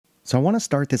So I want to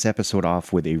start this episode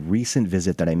off with a recent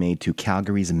visit that I made to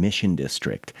Calgary's Mission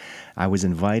District. I was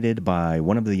invited by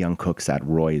one of the young cooks at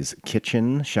Roy's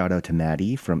Kitchen, shout out to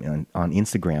Maddie on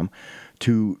Instagram,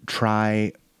 to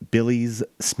try Billy's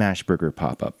Smash Burger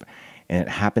Pop-Up. And it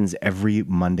happens every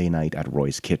Monday night at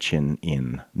Roy's Kitchen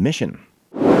in Mission.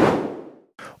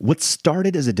 What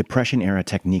started as a Depression-era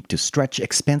technique to stretch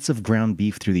expensive ground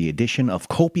beef through the addition of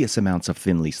copious amounts of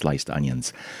thinly sliced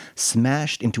onions,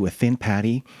 smashed into a thin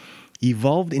patty,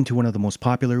 evolved into one of the most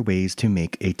popular ways to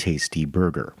make a tasty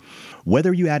burger.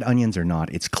 Whether you add onions or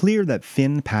not, it's clear that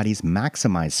thin patties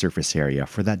maximize surface area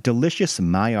for that delicious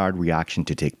Maillard reaction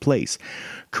to take place,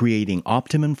 creating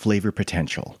optimum flavor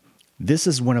potential. This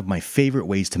is one of my favorite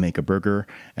ways to make a burger,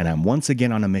 and I'm once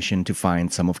again on a mission to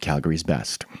find some of Calgary's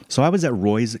best. So I was at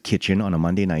Roy's Kitchen on a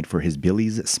Monday night for his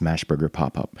Billy's Smash Burger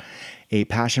Pop-Up, a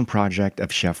passion project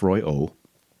of Chef Roy O.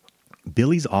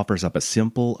 Billy's offers up a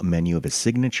simple menu of his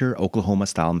signature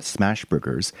Oklahoma-style smash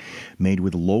burgers made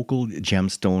with local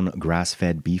gemstone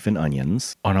grass-fed beef and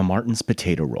onions on a Martin's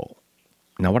potato roll.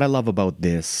 Now, what I love about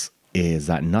this is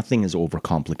that nothing is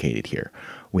overcomplicated here.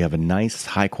 We have a nice,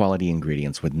 high-quality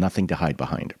ingredients with nothing to hide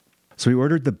behind. So we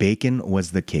ordered the bacon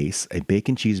was the case, a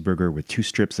bacon cheeseburger with 2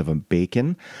 strips of a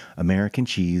bacon, American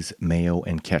cheese, mayo,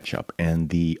 and ketchup. And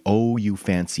the Oh You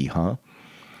Fancy, huh?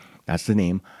 That's the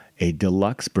name. A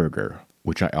deluxe burger,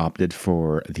 which I opted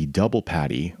for the double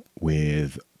patty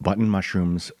with button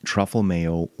mushrooms, truffle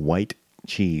mayo, white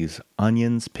cheese,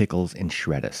 onions, pickles, and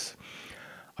shredders.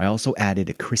 I also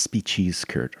added a crispy cheese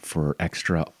skirt for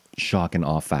extra shock and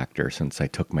awe factor since I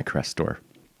took my Crestor.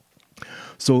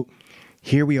 So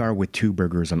here we are with 2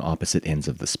 burgers on opposite ends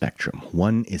of the spectrum.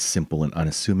 One is simple and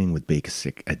unassuming with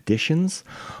basic additions,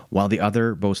 while the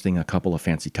other boasting a couple of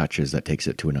fancy touches that takes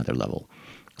it to another level.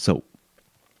 So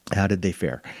how did they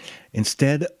fare?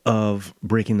 Instead of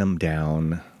breaking them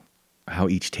down, how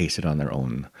each tasted on their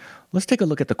own, let's take a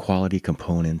look at the quality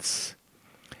components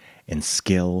and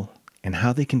skill and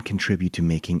how they can contribute to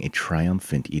making a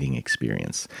triumphant eating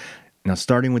experience. Now,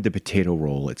 starting with the potato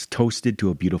roll, it's toasted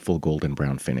to a beautiful golden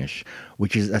brown finish,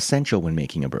 which is essential when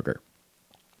making a burger.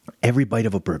 Every bite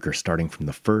of a burger, starting from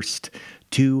the first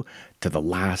 2 to the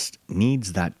last,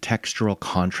 needs that textural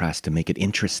contrast to make it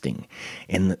interesting.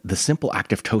 And the simple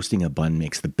act of toasting a bun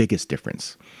makes the biggest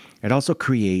difference. It also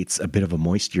creates a bit of a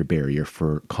moisture barrier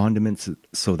for condiments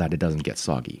so that it doesn't get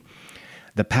soggy.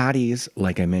 The patties,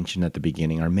 like I mentioned at the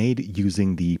beginning, are made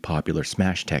using the popular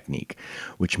smash technique,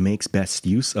 which makes best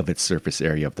use of its surface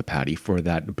area of the patty for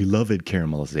that beloved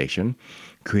caramelization,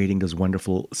 creating those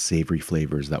wonderful savory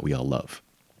flavors that we all love.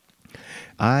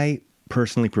 I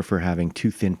personally prefer having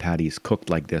 2 thin patties cooked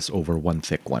like this over 1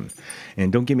 thick one.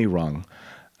 And don't get me wrong,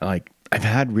 I've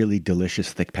had really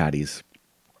delicious thick patties,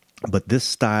 but this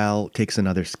style takes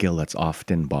another skill that's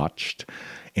often botched,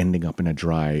 ending up in a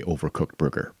dry, overcooked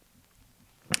burger.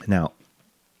 Now,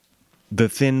 the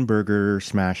thin burger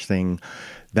smash thing,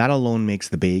 that alone makes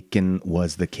the bacon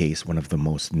was the case one of the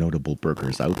most notable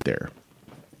burgers out there.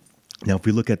 Now, if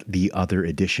we look at the other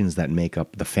additions that make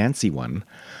up the fancy one,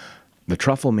 the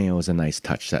truffle mayo is a nice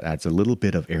touch that adds a little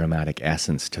bit of aromatic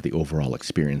essence to the overall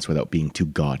experience without being too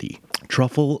gaudy.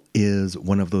 Truffle is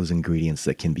one of those ingredients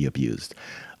that can be abused,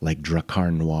 like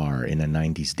Drakkar Noir in a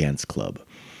 90s dance club.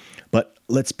 But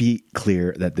let's be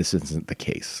clear that this isn't the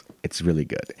case. It's really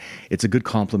good. It's a good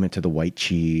complement to the white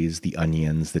cheese, the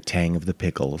onions, the tang of the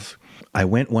pickles. I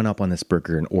went one up on this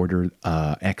burger and ordered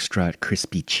extra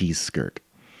crispy cheese skirt.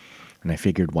 And I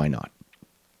figured, why not?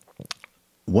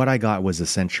 What I got was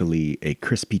essentially a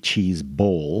crispy cheese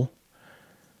bowl,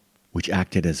 which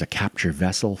acted as a capture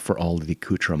vessel for all the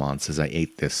accoutrements as I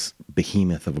ate this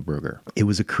behemoth of a burger. It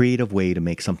was a creative way to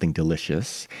make something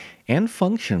delicious and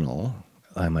functional,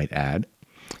 I might add,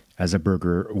 as a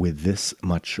burger with this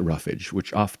much roughage,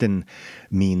 which often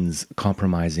means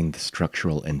compromising the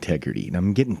structural integrity. Now,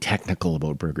 I'm getting technical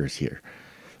about burgers here,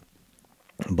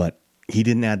 but he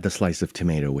didn't add the slice of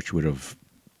tomato, which would have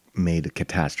made a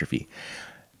catastrophe.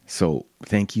 So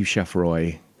thank you, Chef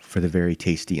Roy, for the very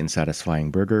tasty and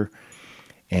satisfying burger.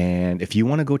 And if you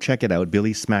want to go check it out,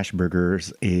 Billy's Smash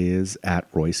Burgers is at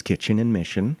Roy's Kitchen in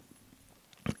Mission,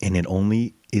 and it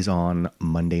only is on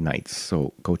Monday nights.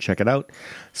 So go check it out.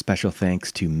 Special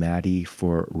thanks to Maddie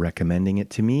for recommending it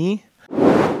to me.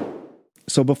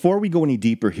 So before we go any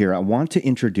deeper here, I want to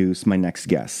introduce my next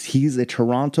guest. He's a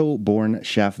Toronto-born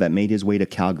chef that made his way to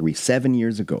Calgary 7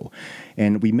 years ago.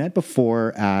 And we met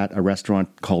before at a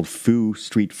restaurant called Foo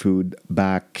Street Food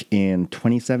back in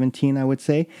 2017, I would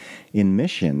say, in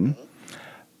Mission.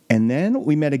 And then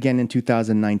we met again in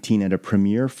 2019 at a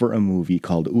premiere for a movie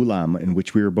called Ulam, in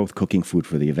which we were both cooking food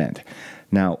for the event.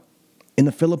 Now, In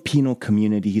the Filipino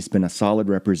community, he's been a solid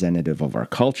representative of our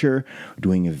culture,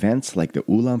 doing events like the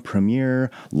Ulam premiere,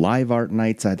 live art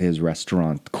nights at his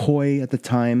restaurant Koi at the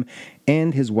time,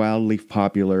 and his wildly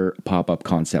popular pop-up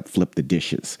concept Flip the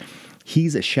Dishes.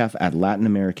 He's a chef at Latin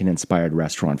American-inspired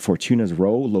restaurant Fortuna's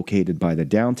Row, located by the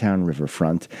downtown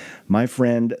riverfront. My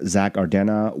friend, Zach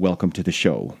Ardena, welcome to the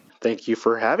show. Thank you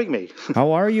for having me.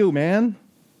 How are you, man?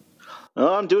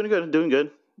 I'm doing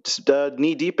good. Just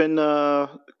knee-deep in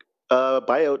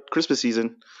buyout Christmas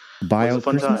season. Buyout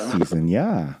Christmas season,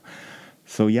 yeah.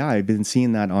 So yeah, I've been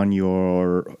seeing that on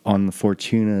the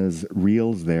Fortuna's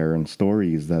reels there and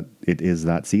stories that it is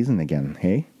that season again,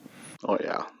 hey? Oh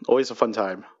yeah, always a fun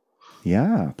time.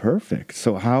 Yeah, perfect.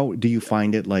 So how do you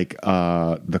find it like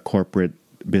the corporate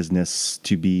business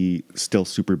to be still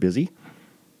super busy?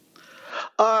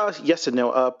 Yes and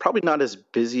no. Probably not as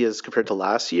busy as compared to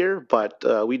last year, but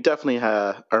we definitely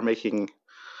are making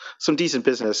some decent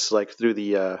business like through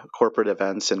the corporate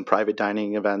events and private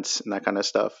dining events and that kind of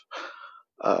stuff.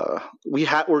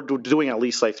 We're doing at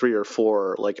least like 3 or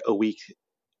 4 like a week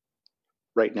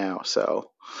right now.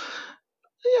 So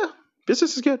yeah,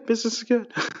 business is good. Business is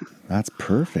good. That's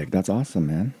perfect. That's awesome,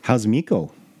 man. How's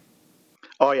Miko?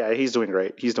 Oh yeah, he's doing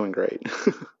great. He's doing great.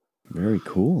 Very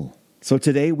cool. So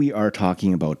today we are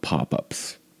talking about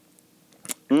pop-ups.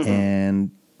 Mm-hmm.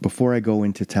 And before I go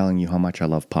into telling you how much I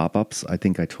love pop-ups, I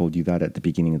think I told you that at the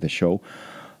beginning of the show.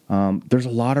 There's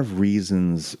a lot of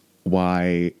reasons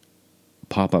why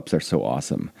pop-ups are so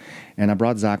awesome. And I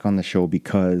brought Zach on the show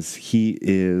because he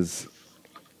is,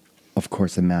 of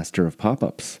course, a master of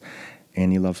pop-ups.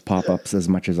 And he loves pop-ups as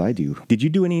much as I do. Did you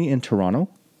do any in Toronto?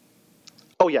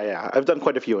 Oh, yeah. I've done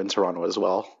quite a few in Toronto as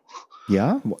well.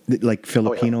 Yeah? Like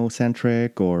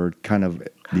Filipino-centric or kind of,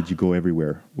 did you go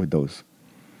everywhere with those?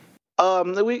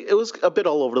 It was a bit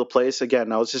all over the place.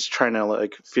 Again, I was just trying to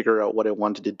like figure out what I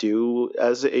wanted to do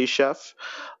as a chef.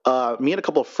 Me and a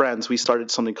couple of friends, we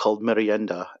started something called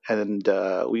Merienda, and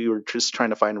we were just trying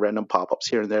to find random pop-ups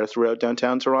here and there throughout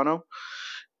downtown Toronto.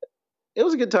 It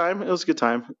was a good time.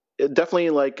 It definitely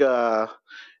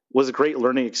was a great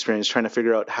learning experience trying to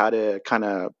figure out how to kind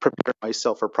of prepare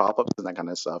myself for pop-ups and that kind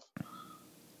of stuff.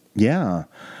 Yeah.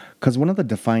 Because one of the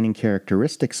defining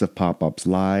characteristics of pop-ups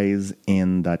lies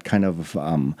in that kind of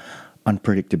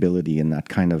unpredictability and that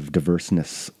kind of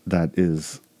diverseness that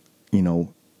is,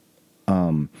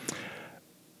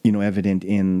 evident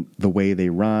in the way they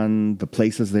run, the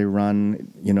places they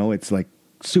run. It's like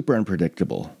super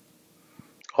unpredictable.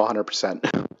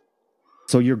 100%.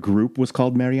 So your group was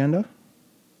called Merienda?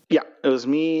 Yeah, it was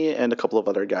me and a couple of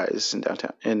other guys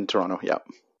in Toronto. Yeah.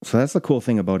 So that's the cool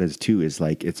thing about it too, is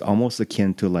like it's almost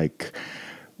akin to like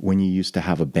when you used to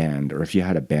have a band, or if you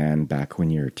had a band back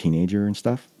when you're a teenager and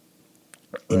stuff,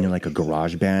 and you're like a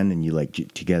garage band and you like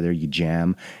together you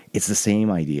jam. It's the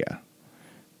same idea.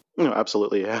 No,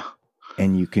 absolutely, yeah.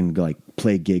 And you can like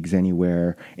play gigs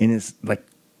anywhere, and it's like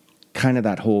kind of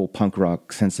that whole punk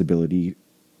rock sensibility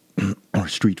or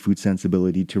street food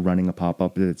sensibility to running a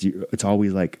pop-up. It's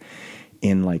always like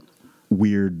in like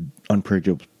weird,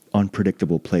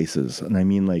 unpredictable places. And I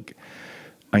mean, like,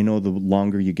 I know the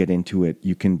longer you get into it,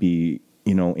 you can be,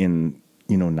 in,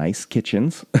 nice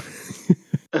kitchens.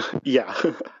 Yeah.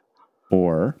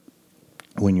 Or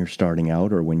when you're starting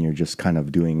out, or when you're just kind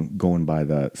of going by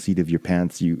the seat of your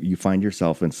pants, you find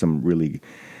yourself in some really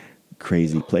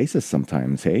crazy places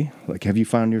sometimes, hey? Like, have you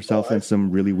found yourself in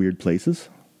some really weird places?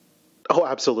 Oh,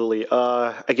 absolutely.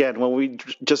 Again, when we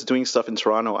just doing stuff in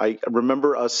Toronto, I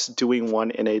remember us doing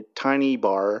one in a tiny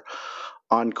bar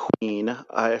on Queen.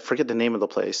 I forget the name of the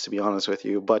place, to be honest with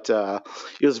you, but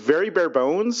it was very bare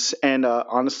bones. And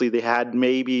honestly, they had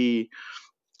maybe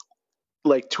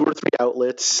like 2 or 3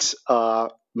 outlets,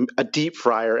 a deep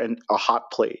fryer, and a hot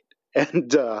plate.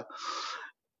 And it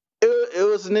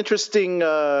was an interesting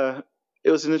time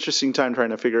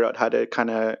trying to figure out how to kind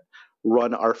of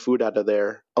run our food out of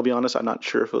there. I'll be honest, I'm not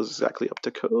sure if it was exactly up to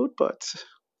code, but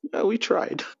we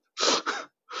tried.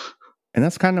 And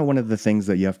that's kind of one of the things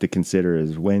that you have to consider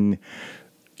is when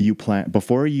you plan,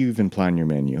 before you even plan your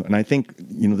menu. And I think,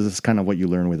 this is kind of what you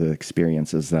learn with the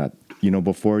experience is that,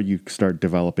 before you start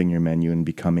developing your menu and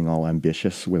becoming all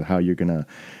ambitious with how you're going to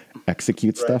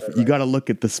execute stuff, you got to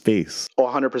look at the space. Oh,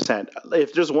 100%.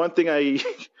 If there's one thing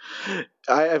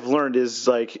I've learned is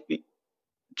like,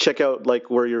 check out like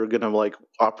where you're going to like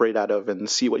operate out of and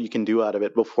see what you can do out of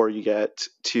it before you get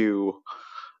too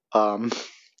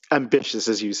ambitious,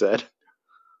 as you said.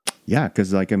 Yeah,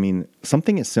 because like, I mean,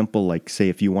 something as simple like, say,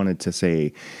 if you wanted to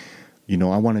say, I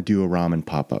want to do a ramen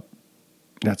pop-up,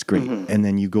 that's great. Mm-hmm. And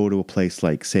then you go to a place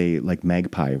like, say, like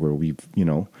Magpie, where we've,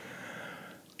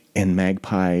 and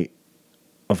Magpie,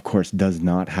 of course, does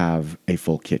not have a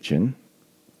full kitchen.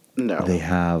 No. They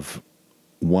have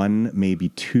one, maybe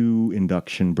two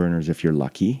induction burners if you're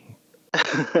lucky.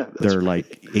 They're right.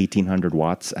 like 1800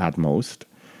 watts at most.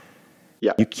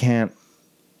 Yeah.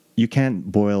 You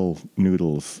can't boil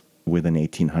noodles with an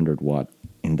 1800 watt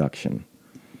induction.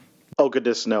 Oh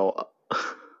goodness, no.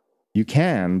 You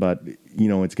can, but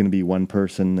it's going to be one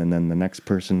person, and then the next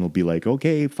person will be like,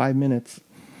 okay, 5 minutes.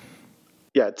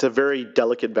 Yeah, it's a very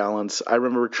delicate balance. I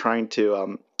remember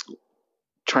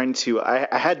I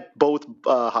had both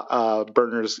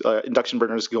burners, induction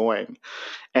burners going,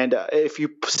 and if you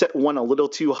set one a little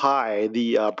too high,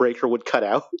 the breaker would cut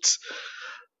out.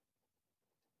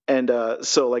 And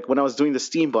so, like when I was doing the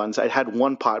steam buns, I had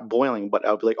one pot boiling, but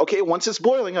I would be like, okay, once it's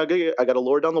boiling, I got to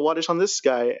lower down the wattage on this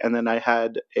guy, and then I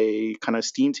had a kind of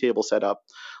steam table set up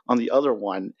on the other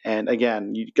one. And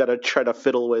again, you got to try to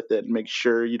fiddle with it and make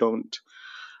sure you don't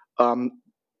um,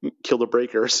 kill the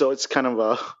breaker. So it's kind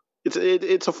of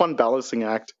it's a fun balancing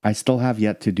act. I still have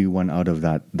yet to do one out of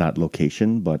that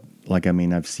location, but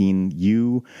I've seen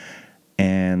you,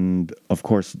 and of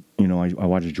course, I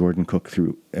watch Jordan cook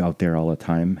through out there all the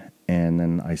time, and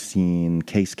then I seen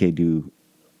Keisuke do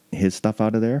his stuff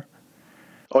out of there.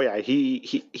 Oh yeah,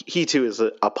 he too is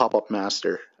a pop-up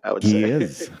master, I would say. He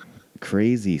is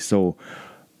crazy. So,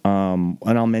 and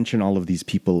I'll mention all of these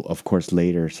people, of course,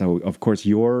 later. So, of course,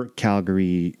 your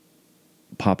Calgary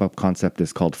pop-up concept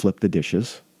is called Flip the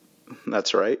Dishes.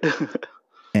 That's right.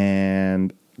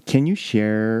 And can you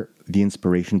share the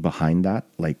inspiration behind that?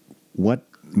 Like, what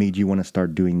made you want to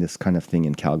start doing this kind of thing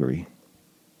in Calgary?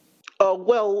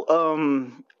 Well,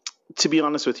 to be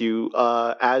honest with you,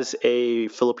 as a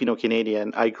Filipino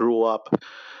Canadian, I grew up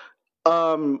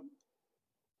um,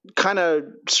 kind of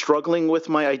struggling with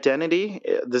my identity.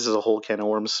 This is a whole can of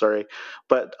worms, sorry,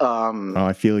 but Oh,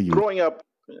 I feel you. growing up,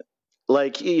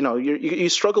 like you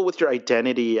struggle with your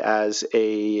identity as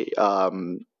a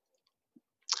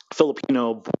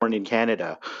Filipino born in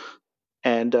Canada,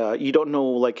 and you don't know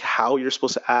like how you're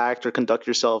supposed to act or conduct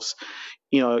yourselves.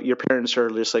 Your parents are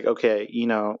just like, okay,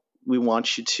 we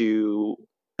want you to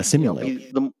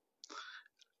Assimilate.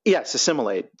 yes,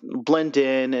 assimilate, blend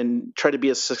in, and try to be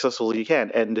as successful as you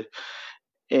can. And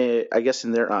I guess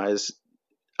in their eyes,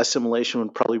 assimilation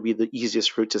would probably be the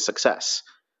easiest route to success.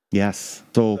 Yes.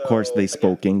 So, of course, they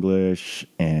spoke English,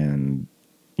 and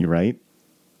you're right.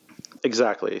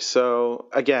 Exactly. So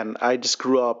again, I just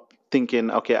grew up thinking,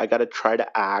 okay, I got to try to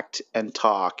act and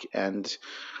talk and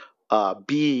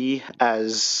be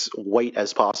as white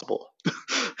as possible.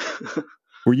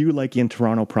 Were you like in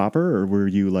Toronto proper, or were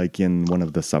you like in one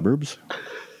of the suburbs?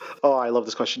 Oh, I love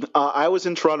this question. I was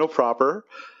in Toronto proper.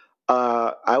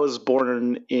 I was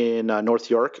born in North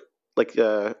York, like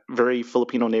a very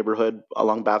Filipino neighborhood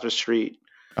along Bathurst Street.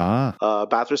 Ah,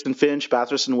 Bathurst and Finch,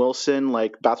 Bathurst and Wilson.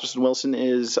 Like Bathurst and Wilson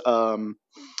is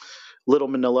Little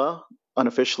Manila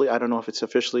unofficially. I don't know if it's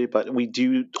officially, but we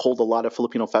do hold a lot of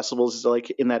Filipino festivals like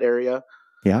in that area.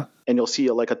 yeah. And you'll see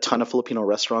like a ton of Filipino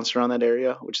restaurants around that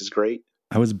area, which is great.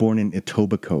 I was born in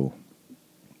Etobicoke.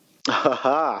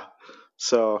 Haha.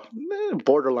 So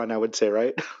borderline, I would say,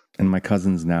 right? And my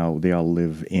cousins now, they all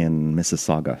live in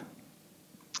Mississauga.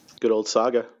 Good old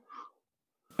Saga.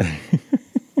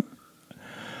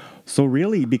 So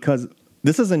really, because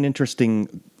this is an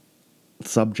interesting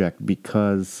subject,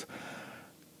 because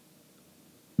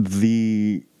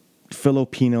the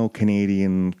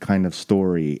Filipino-Canadian kind of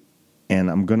story, and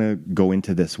I'm going to go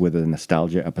into this with a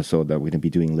nostalgia episode that we're going to be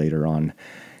doing later on,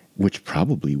 which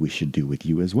probably we should do with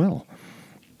you as well.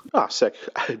 Ah, sick.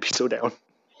 I'd be so down.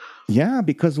 Yeah,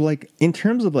 because like in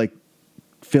terms of like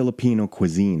Filipino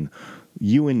cuisine,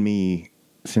 you and me,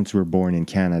 since we're born in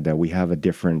Canada, we have a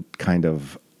different kind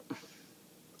of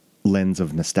lens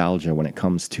of nostalgia when it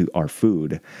comes to our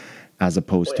food, as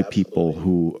opposed to people absolutely.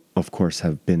 who, of course,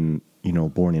 have been,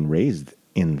 born and raised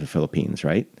in the Philippines,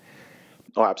 right?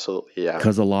 Oh, absolutely. Yeah.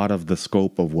 Because a lot of the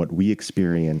scope of what we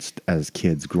experienced as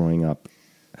kids growing up,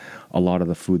 a lot of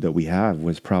the food that we have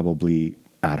was probably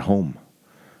at home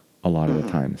a lot of the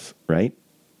times, right?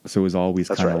 So it was always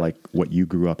That's kind of right. like what you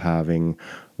grew up having,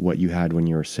 what you had when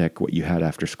you were sick, what you had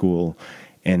after school.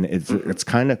 And it's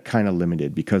kind of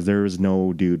limited because there is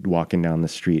no dude walking down the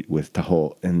street with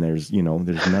taho, and there's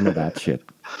none of that shit.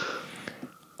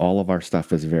 All of our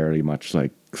stuff is very much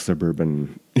like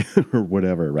suburban or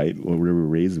whatever, right? What we were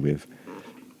raised with.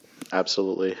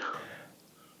 Absolutely.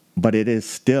 But it is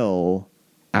still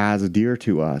as dear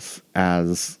to us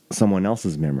as someone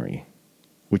else's memory,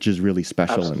 which is really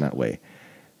special in that way.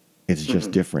 It's just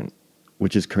different,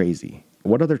 which is crazy.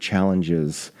 What other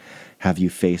challenges have you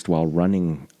faced while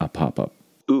running a pop-up?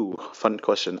 Ooh, fun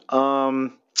question.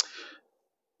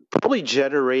 Probably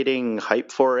generating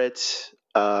hype for it.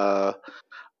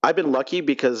 I've been lucky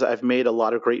because I've made a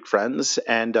lot of great friends,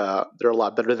 and they're a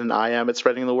lot better than I am at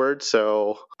spreading the word.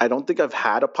 So I don't think I've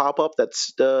had a pop up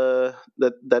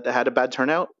that had a bad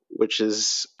turnout, which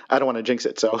is I don't want to jinx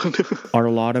it. So Are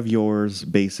a lot of yours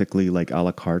basically like a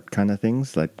la carte kind of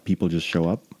things, like people just show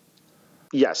up?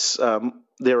 yes,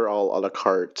 they were all a la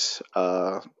carte.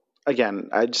 Again,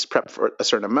 I just prep for a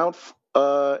certain amount,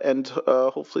 and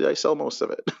hopefully I sell most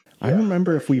of it. I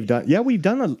remember if we've done, we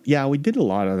did a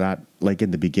lot of that, like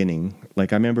in the beginning.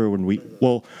 Like I remember when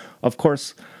well, of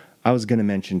course, I was going to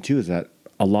mention too is that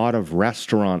a lot of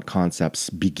restaurant concepts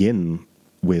begin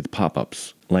with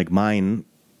pop-ups. Like mine,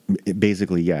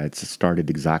 basically, yeah, it started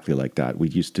exactly like that. We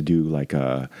used to do like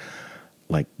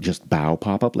just bow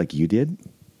pop-up like you did,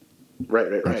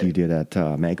 like you did at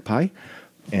Magpie,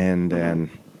 and then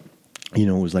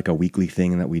it was like a weekly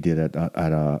thing that we did at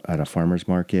a farmer's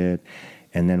market.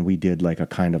 And then we did like a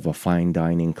kind of a fine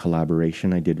dining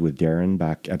collaboration I did with Darren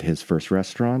back at his first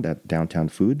restaurant at Downtown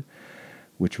Food,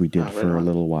 which we did for a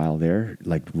little while there,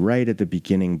 like right at the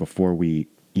beginning before we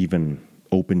even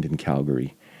opened in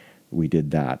Calgary. We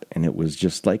did that. And it was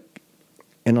just like,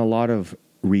 and a lot of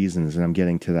reasons, and I'm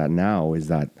getting to that now, is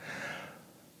that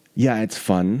yeah, it's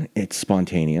fun, it's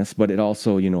spontaneous, but it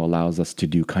also, allows us to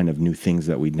do kind of new things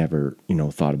that we'd never,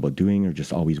 thought about doing or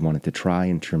just always wanted to try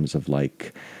in terms of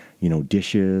like,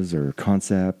 dishes or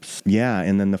concepts. Yeah,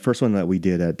 and then the first one that we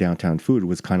did at Downtown Food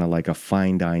was kind of like a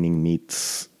fine dining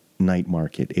meets night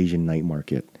market, Asian night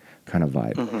market kind of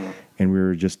vibe. And we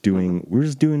were just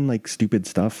doing like stupid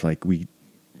stuff. Like we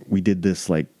did this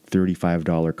like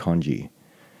 $35 congee.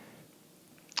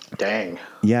 Dang.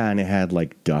 Yeah, and it had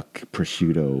like duck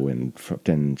prosciutto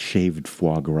and shaved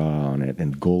foie gras on it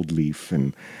and gold leaf,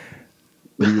 and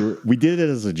we did it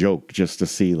as a joke just to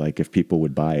see like if people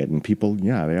would buy it, and people,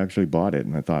 yeah, they actually bought it,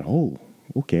 and I thought, oh,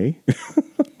 okay.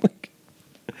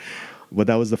 But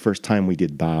that was the first time we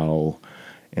did bao,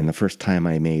 and the first time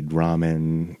I made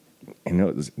ramen, and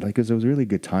it was a really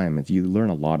good time. You learn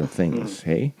a lot of things.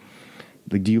 Hey,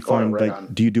 like, do you find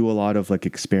do you do a lot of like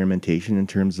experimentation in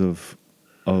terms of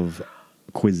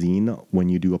cuisine when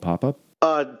you do a pop-up?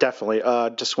 Definitely.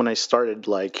 Just when I started,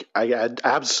 like, I had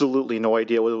absolutely no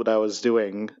idea what I was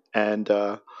doing, and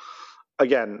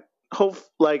again,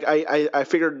 I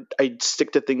figured I'd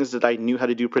stick to things that I knew how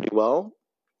to do pretty well.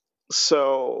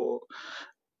 So,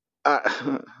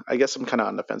 I guess I'm kind of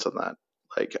on the fence on that.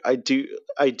 Like, I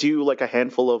do like a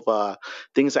handful of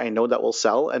things I know that will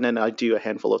sell, and then I do a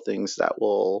handful of things that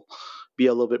will be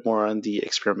a little bit more on the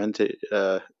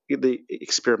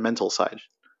experimental side.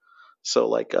 So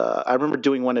like I remember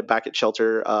doing one back at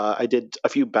Shelter. I did a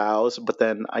few bows, but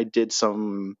then I did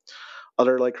some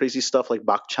other like crazy stuff like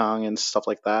bakchang and stuff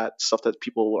like that, stuff that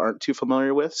people aren't too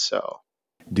familiar with. So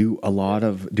Do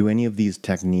any of these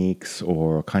techniques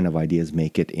or kind of ideas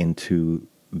make it into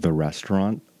the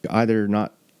restaurant? Either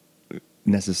not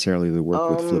necessarily the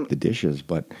work with flip the dishes,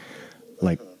 but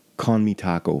like con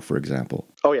taco, for example.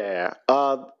 oh yeah.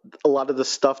 A lot of the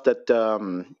stuff that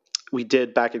we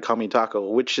did back at Kami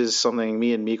Taco, which is something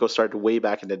me and Miko started way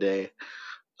back in the day.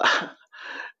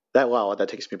 That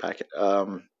takes me back.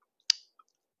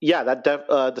 Yeah,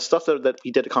 the stuff that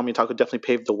we did at Kami Taco definitely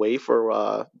paved the way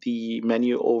for the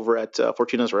menu over at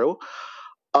Fortuna's Row.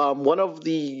 One of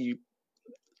the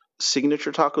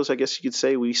signature tacos, I guess you could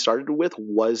say, we started with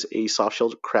was a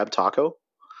soft-shelled crab taco,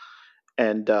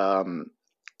 and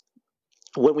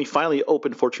when we finally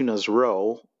opened Fortuna's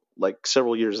Row, like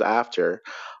several years after,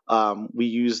 we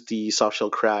used the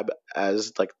soft-shelled crab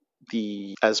as like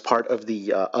the as part of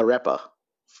the arepa,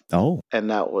 Oh, and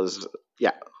that was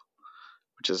yeah,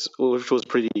 which was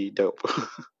pretty dope.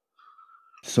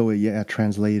 so yeah,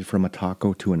 translated from a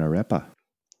taco to an arepa.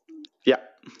 Yeah,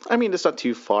 I mean it's not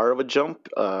too far of a jump,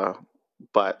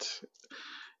 but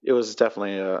it was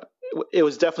definitely it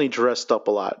was definitely dressed up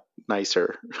a lot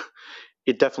nicer.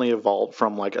 It definitely evolved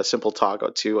from like a simple taco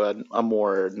to a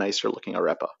more nicer looking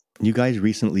arepa. You guys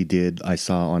recently did, I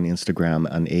saw on Instagram,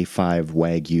 an A5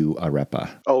 Wagyu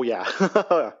arepa. Oh yeah,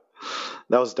 that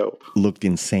was dope. Looked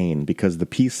insane because the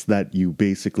piece that you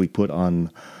basically put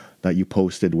on, that you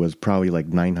posted, was probably like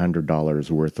 $900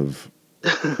 worth of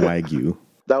Wagyu.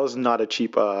 That was not a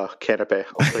cheap canapé,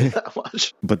 I'll tell you that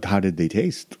much. But how did they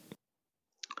taste?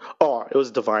 Oh, it was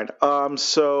divine.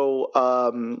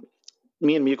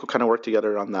 Me and Miko kind of worked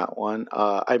together on that one.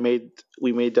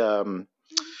 We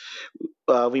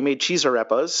made cheese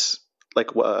arepas, like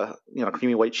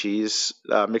creamy white cheese,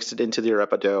 mixed it into the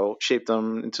arepa dough, shaped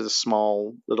them into the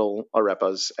small little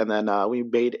arepas, and then we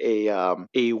made a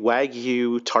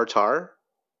wagyu tartare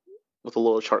with a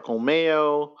little charcoal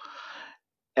mayo,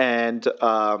 and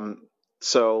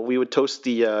so we would toast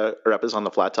the arepas on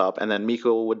the flat top, and then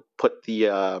Miko would put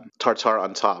the tartar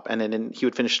on top, and then he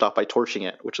would finish it off by torching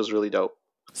it, which was really dope.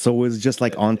 So it was just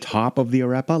like on top of the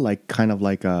arepa, like kind of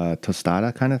like a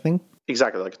tostada kind of thing?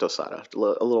 Exactly like a tostada, a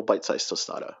little bite-sized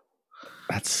tostada.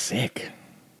 That's sick.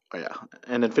 Oh yeah,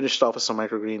 and then finished off with some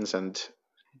microgreens, and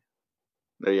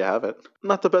there you have it.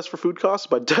 Not the best for food costs,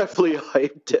 but definitely a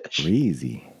hype dish.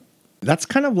 Crazy. That's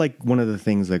kind of like one of the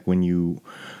things like when you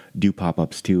do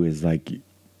pop-ups too is like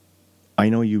I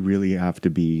know you really have to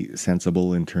be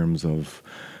sensible in terms of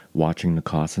watching the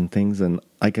costs and things and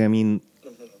like I mean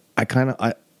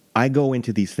I go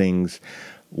into these things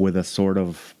with a sort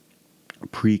of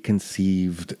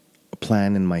preconceived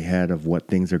plan in my head of what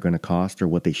things are going to cost or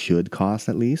what they should cost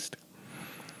at least.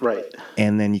 Right.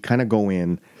 And then you kind of go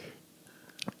in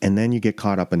and then you get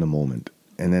caught up in the moment.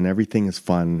 And then everything is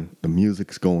fun. The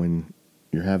music's going.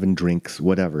 You're having drinks,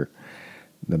 whatever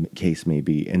the case may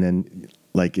be. And then,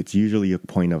 like, it's usually a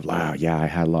point of, wow, yeah, I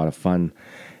had a lot of fun.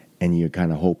 And you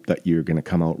kind of hope that you're going to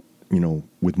come out, you know,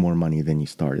 with more money than you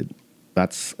started.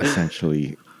 That's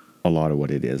essentially a lot of what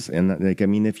it is. And, like, I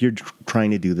mean, if you're trying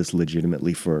to do this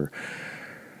legitimately for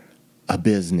a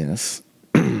business,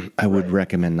 I would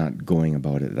recommend not going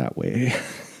about it that way.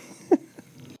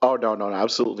 Oh, no,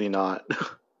 absolutely not.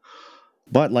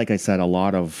 But like I said, a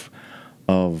lot of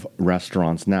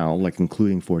restaurants now, like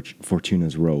including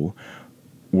Fortuna's Row,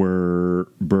 were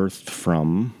birthed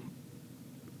from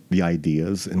the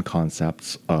ideas and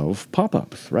concepts of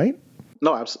pop-ups, right?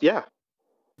 No, yeah.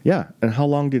 Yeah. And how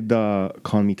long did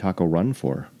Konmi Taco run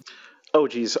for? Oh,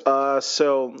 geez.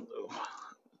 So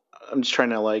I'm just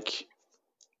trying to like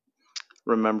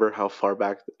remember how far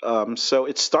back. So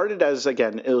it started as,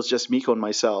 again, it was just Miko and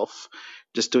myself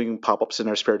just doing pop-ups in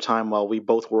our spare time while we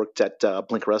both worked at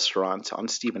Blink Restaurant on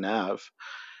Stephen Ave.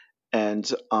 And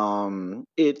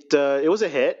it was a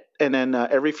hit. And then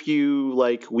every few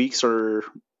like weeks or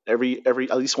every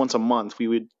at least once a month, we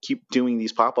would keep doing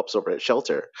these pop-ups over at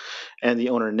Shelter. And the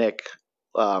owner Nick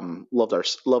loved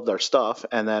our stuff.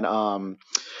 And then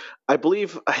I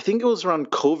think it was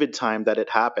around COVID time that it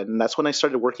happened, and that's when I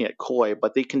started working at Koi.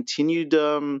 But they continued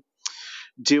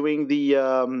doing the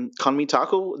Konmi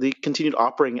Taco. They continued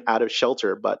operating out of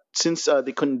Shelter, but since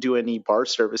they couldn't do any bar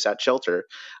service at Shelter,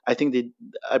 I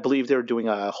believe they were doing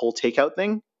a whole takeout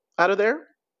thing out of there.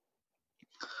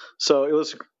 So it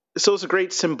was a great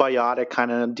symbiotic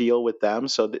kind of deal with them.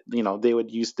 So that, you know, they would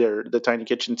use the tiny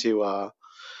kitchen to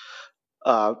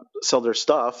sell their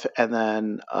stuff, and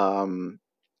then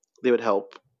they would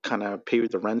help kind of pay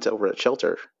the rent over at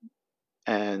Shelter.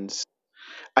 And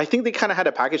I think they kind of had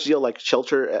a package deal like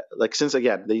Shelter, like since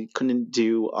again they couldn't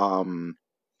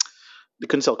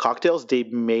sell cocktails. They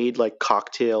made like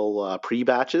cocktail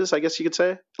pre-batches, I guess you could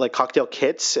say, like cocktail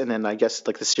kits, and then I guess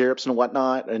like the syrups and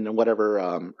whatnot, and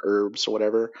whatever herbs or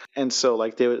whatever. And so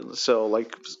like they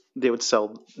would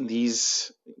sell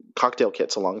these cocktail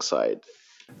kits alongside.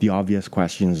 The obvious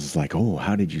question is like, oh,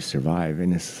 how did you survive?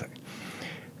 And it's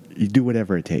you do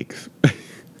whatever it takes.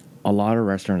 A lot of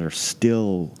restaurants are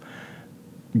still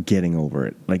getting over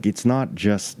it. Like, it's not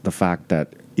just the fact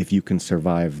that if you can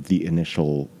survive the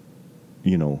initial,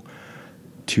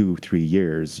 2-3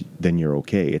 years, then you're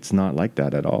okay. It's not like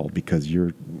that at all, because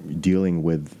you're dealing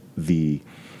with the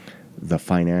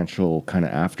financial kind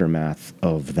of aftermath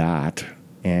of that.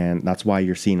 And that's why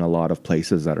you're seeing a lot of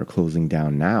places that are closing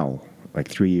down now, like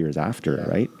 3 years after,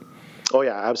 right? Oh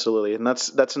yeah, absolutely. And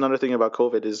that's another thing about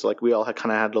COVID is like we all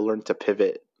kind of had to learn to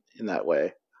pivot in that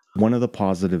way. One of the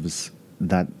positives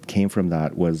that came from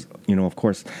that was, of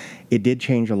course, it did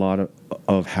change a lot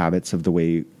of habits of the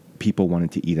way people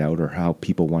wanted to eat out or how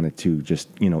people wanted to just,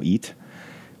 eat.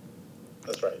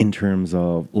 That's right. In terms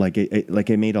of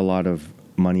it made a lot of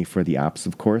money for the apps,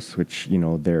 of course, which,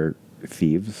 they're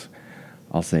thieves.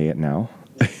 I'll say it now.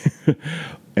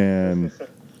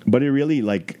 But it really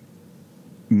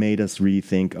made us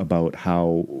rethink about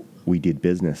how we did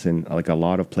business. And like a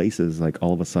lot of places, like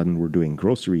all of a sudden we're doing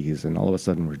groceries, and all of a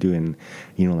sudden we're doing,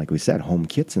 like we said, home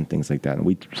kits and things like that. And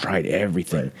we tried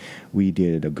everything. Right. We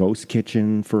did a ghost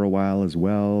kitchen for a while as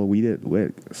well. We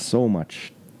did so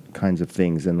much kinds of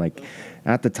things. And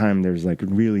at the time, there's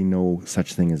really no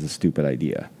such thing as a stupid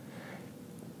idea.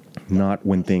 Not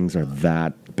when things are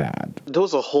that bad. It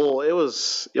was a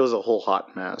whole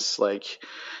hot mess.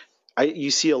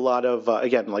 You see a lot of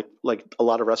again, like a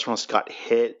lot of restaurants got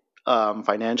hit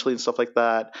financially and stuff like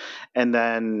that, and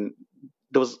then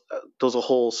there was a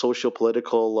whole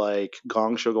socio-political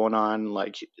gong show going on.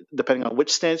 Like depending on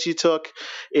which stance you took,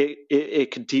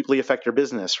 it could deeply affect your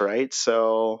business, right?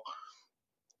 So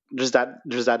there's that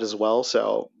as well.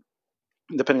 So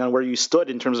depending on where you stood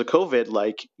in terms of COVID,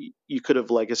 like you could have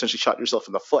like essentially shot yourself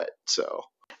in the foot. So,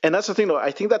 and that's the thing though.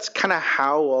 I think that's kind of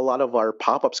how a lot of our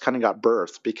pop-ups kind of got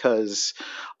birthed, because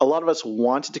a lot of us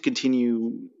wanted to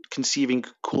continue conceiving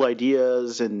cool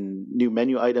ideas and new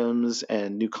menu items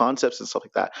and new concepts and stuff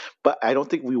like that. But I don't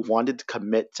think we wanted to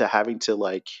commit to having to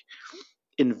like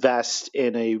invest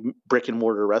in a brick and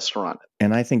mortar restaurant.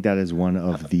 And I think that is one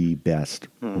of the best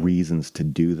Hmm. reasons to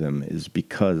do them, is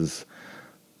because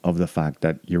of the fact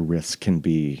that your risk can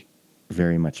be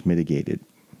very much mitigated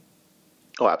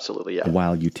Oh, absolutely, yeah.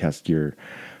 while you test your,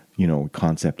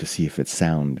 concept to see if it's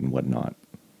sound and whatnot.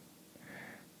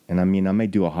 And I mean, I may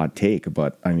do a hot take,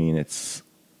 but I mean, it's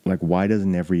like, why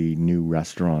doesn't every new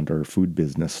restaurant or food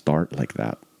business start like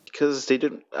that? Because they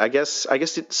didn't. I guess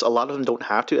it's a lot of them don't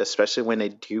have to, especially when they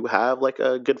do have like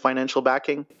a good financial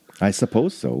backing. I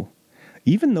suppose so.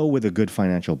 Even though with a good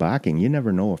financial backing, you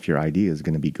never know if your idea is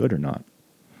going to be good or not.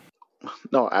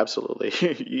 No, absolutely.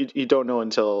 You don't know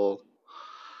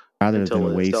Rather until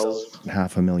than it waste sells.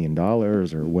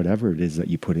 $500,000 or whatever it is that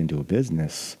you put into a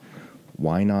business,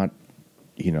 why not,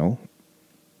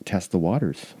 test the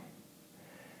waters?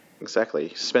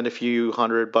 Exactly. Spend a few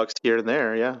 $100 here and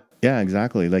there. Yeah. Yeah,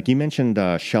 exactly. Like you mentioned,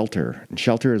 Shelter.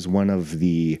 Shelter is one of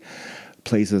the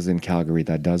places in Calgary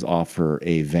that does offer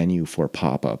a venue for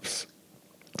pop-ups.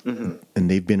 Hmm. And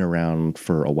they've been around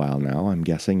for a while now, I'm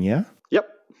guessing, yeah? Yep.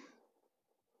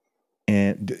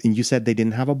 And you said they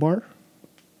didn't have a bar?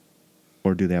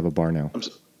 Or do they have a bar now?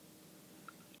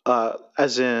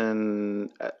 As in,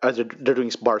 they're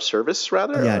doing bar service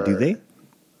rather, Yeah, do or they?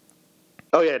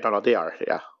 oh yeah, no, they are,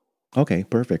 yeah, Okay,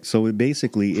 perfect. So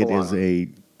basically it full is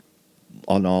on.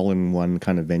 an all-in-one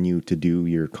kind of venue to do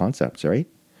your concepts, right?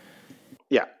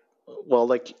 Yeah. Well,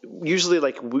 like usually,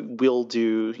 like we'll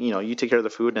do, you take care of the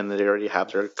food, and they already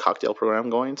have their cocktail program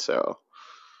going. So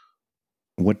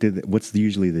What's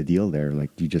usually the deal there?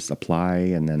 Like, do you just apply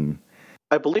and then?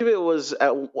 I believe it was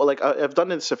well, like I've done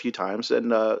this a few times,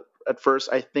 and at first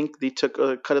I think they took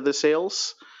a cut of the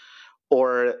sales,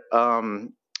 or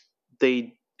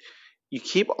they you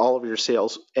keep all of your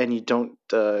sales and you don't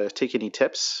take any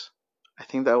tips. I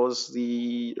think that was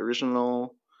the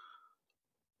original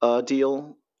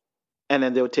deal, and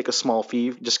then they would take a small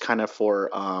fee, just kind of for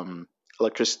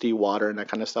electricity, water, and that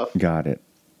kind of stuff. Got it.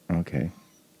 Okay.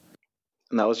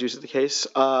 And that was usually the case.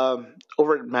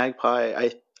 Over at Magpie,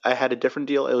 I had a different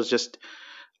deal. It was just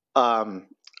I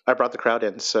brought the crowd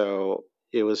in, so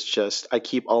it was just I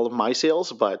keep all of my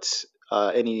sales, but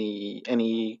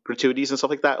any gratuities and stuff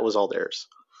like that was all theirs.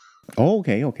 Oh,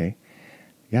 okay, okay.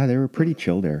 Yeah, they were pretty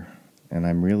chill there, and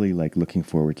I'm really like looking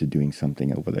forward to doing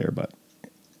something over there. But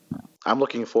I'm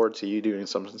looking forward to you doing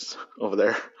something over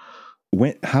there.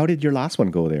 how did your last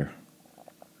one go there?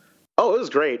 Oh, it was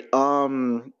great.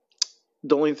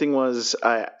 The only thing was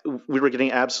we were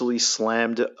getting absolutely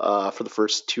slammed for the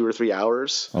first 2 or 3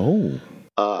 hours. Oh,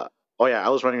 Oh yeah, I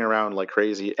was running around like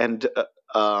crazy, and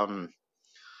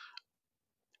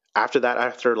after that,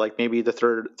 after like maybe the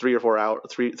third 3 or 4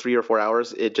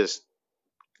 hours, it just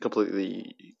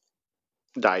completely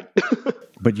died.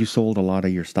 but you sold a lot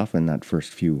of your stuff in that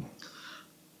first few.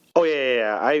 Oh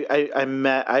yeah.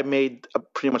 I made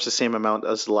pretty much the same amount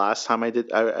as the last time I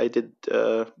did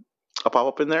a pop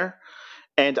up in there,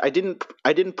 and I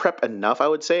didn't prep enough, I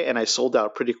would say, and I sold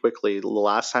out pretty quickly the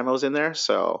last time I was in there.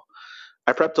 So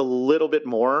I prepped a little bit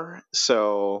more,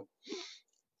 so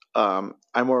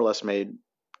I more or less made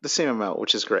the same amount,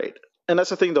 which is great. And that's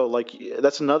the thing though, like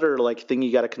that's another like thing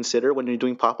you got to consider when you're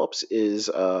doing pop-ups is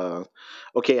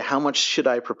okay, how much should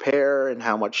I prepare and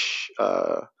how much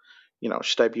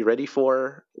should I be ready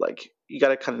for? Like you got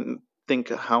to kind of think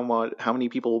how many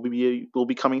people will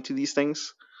be coming to these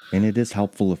things. And it is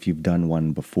helpful if you've done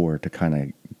one before to kind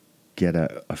of get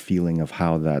a feeling of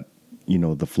how that,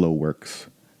 the flow works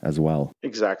as well.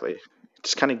 Exactly.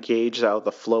 Just kind of gauge how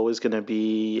the flow is going to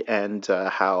be and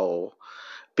how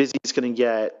busy it's going to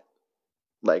get,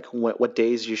 like what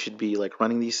days you should be like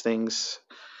running these things.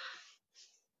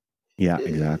 Yeah, It's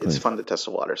exactly. fun to test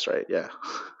the waters, right? Yeah.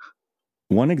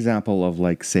 One example of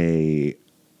like, say,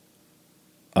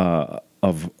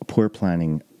 of poor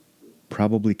planning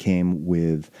probably came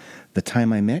with the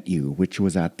time I met you, which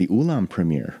was at the Ulam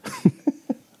premiere.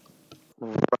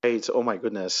 Right. Oh my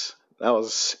goodness. That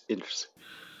was interesting.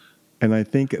 And I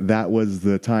think that was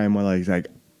the time when I was like,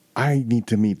 I need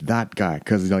to meet that guy.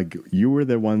 Because like you were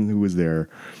the one who was there,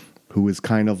 who was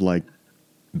kind of like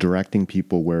directing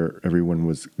people where everyone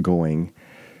was going.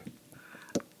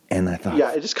 And I thought,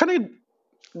 Yeah, it just kind of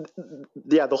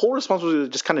the whole responsibility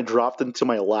just kind of dropped into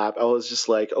my lap. I was just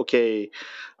like, okay,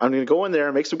 I'm gonna go in there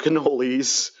and make some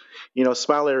cannolis,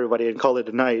 smile at everybody and call it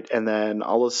a night. And then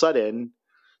all of a sudden,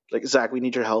 like, Zach, we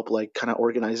need your help, like, kind of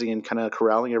organizing and kind of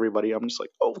corralling everybody. I'm just like,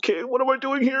 okay, what am I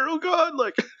doing here? Oh God,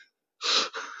 like.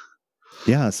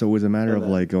 Yeah, so it was a matter And of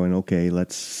like going, okay,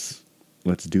 let's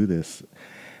do this.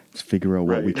 Let's figure out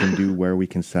what we right, can do, where we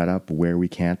can set up, where we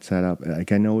can't set up.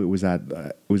 Like I know it was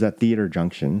at Theater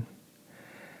Junction.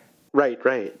 right.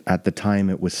 At the time,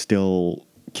 it was still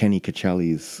Kenny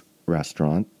Cacelli's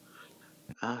restaurant,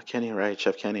 Kenny, right,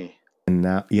 Chef Kenny. and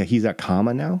now, yeah, he's at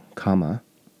Kama now. Kama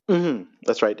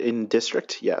That's right, in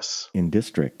District, yes. in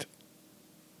District.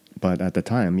 But at the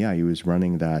time, yeah, he was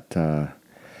running that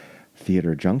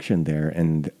Theater Junction there,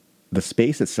 and the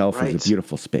space itself was Right. a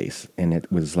beautiful space, and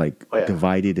it was like Oh yeah.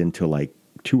 divided into like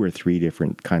two or three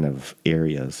different kind of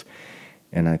areas.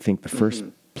 And I think the first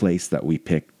place that we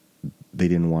picked, they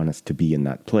didn't want us to be in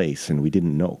that place, and we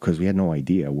didn't know because we had no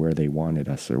idea where they wanted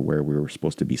us or where we were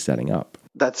supposed to be setting up.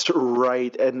 That's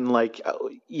right. And like,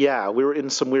 yeah, we were in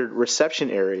some weird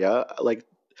reception area, like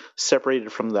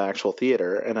separated from the actual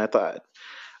theater. And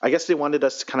I guess they wanted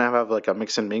us to kind of have like a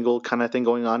mix and mingle kind of thing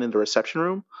going on in the reception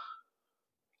room,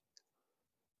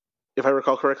 if I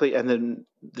recall correctly. And then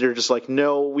they're just like,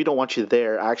 no, we don't want you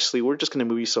there. Actually, we're just going to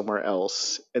move you somewhere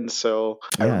else. And so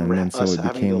I Yeah, and remember then so us it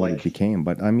having to became what it like, became.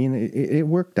 But I mean, it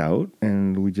worked out,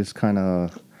 and we just kind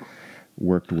of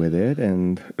worked with it,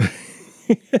 and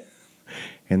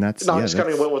and that's no, yeah, just kind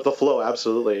of that's went with the flow.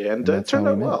 Absolutely. And and it that's how turned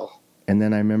we out met. well. And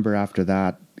then I remember after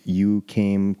that, you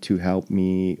came to help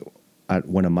me at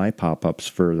one of my pop-ups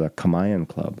for the Kamayan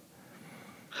Club.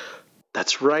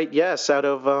 That's right. Yes. Out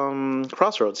of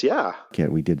Crossroads. Yeah. Yeah,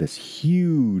 we did this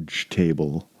huge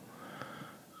table.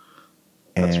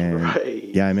 That's And right.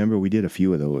 yeah, I remember we did a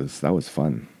few of those. That was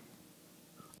fun.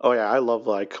 Oh yeah, I love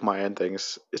like Mayan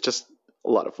things. It's just a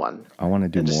lot of fun, I want to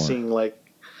do and just more. seeing like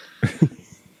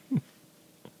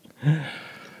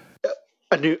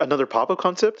another pop-up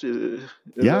concept. Is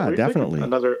that Yeah, what you're thinking? definitely.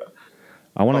 Another?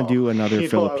 I want to Oh, do another you know,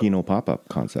 Filipino pop-up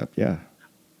concept. Yeah.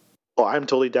 I'm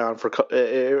totally down for.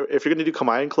 If you're gonna do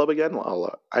Kamayan Club again,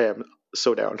 well, I am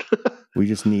so down. We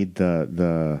just need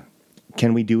the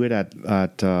can we do it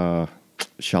at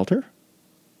shelter?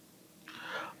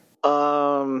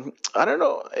 I don't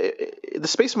know. The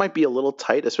space might be a little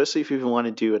tight, especially if you want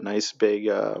to do a nice big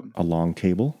A long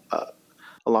table?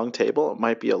 a long table. It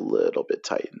might be a little bit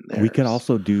tight in there. We could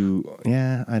also do,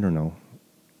 yeah, I don't know.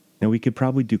 And we could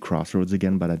probably do Crossroads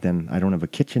again, but then I don't have a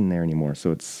kitchen there anymore,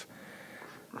 so it's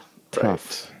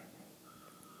tough.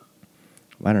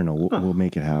 I don't know. We'll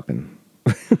make it happen.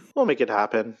 We'll make it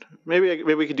happen. Maybe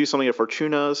we could do something at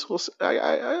Fortuna's. We'll.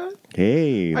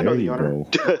 Hey, I there know the you owner.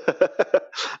 go.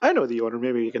 I know the owner.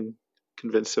 Maybe we can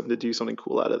convince him to do something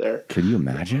cool out of there. Could you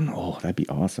imagine? Oh, that'd be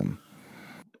awesome.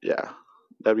 Yeah,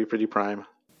 that'd be pretty prime.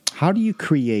 How do you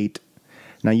create?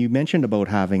 Now you mentioned about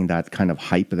having that kind of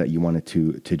hype that you wanted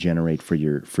to generate for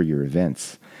your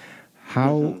events.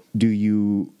 How do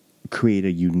you create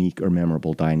a unique or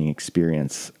memorable dining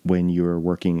experience when you're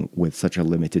working with such a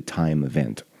limited time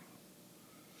event?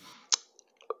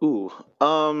 Ooh.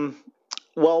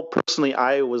 Well, personally,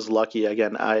 I was lucky.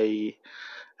 Again, I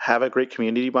have a great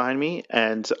community behind me,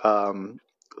 and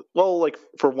well, like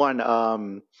for one,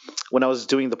 when I was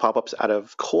doing the pop-ups out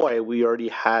of Koi, we already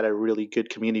had a really good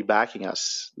community backing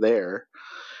us there.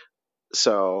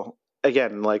 So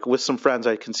again, like with some friends,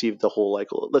 I conceived the whole like,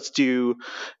 we'll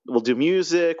do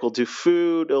music, we'll do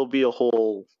food, it'll be a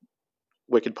whole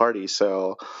wicked party.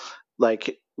 So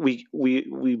like we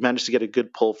managed to get a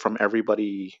good pull from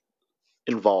everybody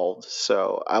involved.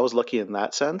 So I was lucky in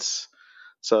that sense.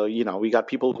 So, we got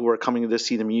people who were coming to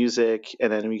see the music,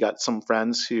 and then we got some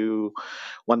friends who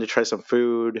wanted to try some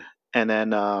food. And then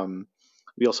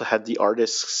we also had the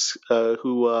artists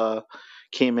who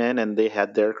came in and they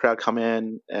had their crowd come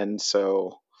in. And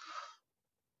so,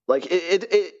 like,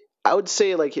 I would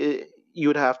say, like, you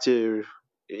would have to,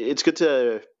 it's good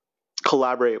to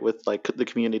collaborate with, like, the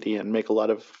community and make a lot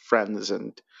of friends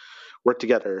and work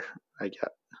together, I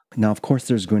guess. Now, of course,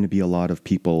 there's going to be a lot of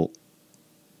people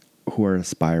who are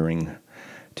aspiring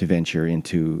to venture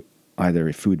into either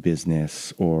a food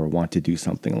business or want to do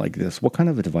something like this. What kind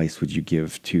of advice would you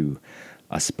give to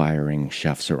aspiring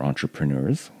chefs or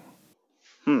entrepreneurs?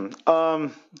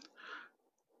 Um,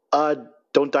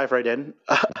 don't dive right in.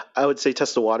 I would say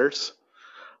test the waters.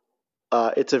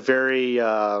 It's a very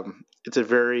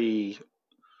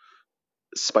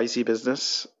spicy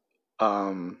business.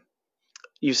 Um,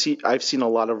 I've seen a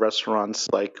lot of restaurants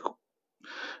like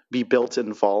be built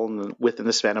and fall within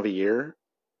the span of a year.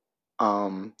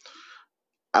 Um,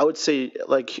 I would say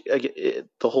like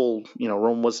the whole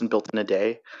Rome wasn't built in a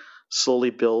day. Slowly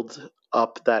build.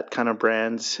 up that kind of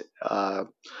brand,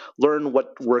 learn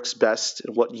what works best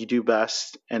and what you do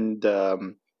best, and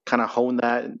kind of hone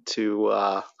that to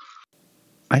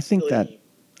I think that really.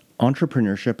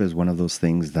 entrepreneurship is one of those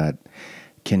things that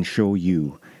can show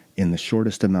you in the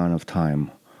shortest amount of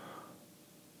time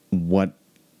what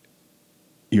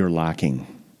you're lacking.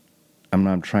 I'm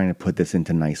not trying to put this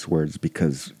into nice words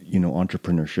because,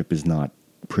 entrepreneurship is not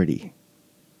pretty.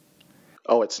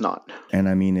 Oh, it's not. And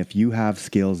I mean, if you have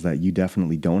skills that you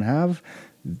definitely don't have,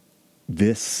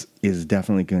 this is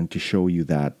definitely going to show you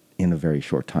that in a very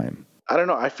short time. I don't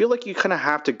know. I feel like you kind of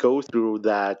have to go through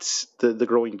that, the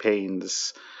growing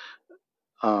pains.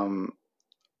 Um,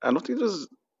 I don't think there's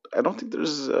I don't think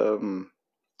there's a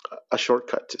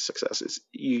shortcut to success. It's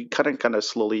you kind of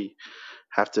slowly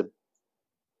have to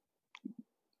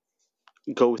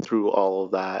go through all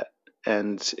of that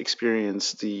and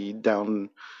experience the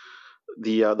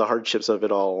hardships of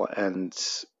it all, and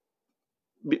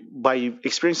by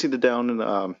experiencing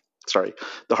the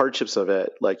hardships of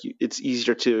it, like it's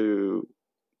easier to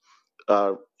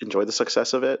enjoy the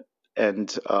success of it,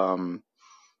 and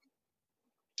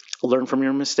learn from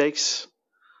your mistakes.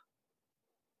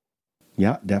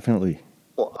 Yeah, definitely.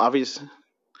 Well, obvious,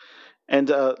 and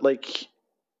like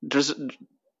there's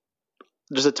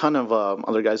there's a ton of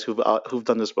other guys who've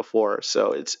done this before,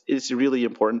 so it's really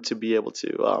important to be able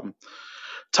to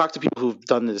talk to people who've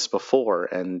done this before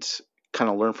and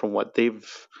kind of learn from what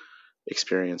they've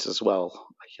experienced as well,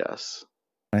 I guess.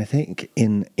 I think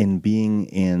in being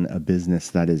in a business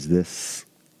that is this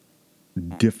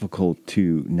difficult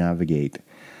to navigate,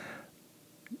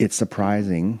 it's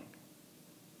surprising,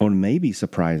 or maybe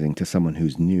surprising to someone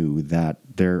who's new, that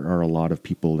there are a lot of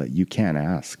people that you can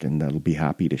ask and that'll be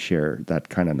happy to share that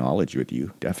kind of knowledge with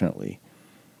you. Definitely.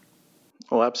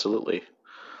 Oh, absolutely.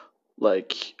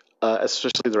 Like,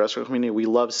 especially the restaurant community, we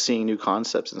love seeing new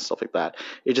concepts and stuff like that.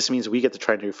 It just means we get to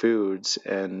try new foods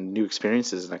and new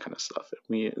experiences and that kind of stuff.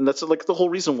 And that's like the whole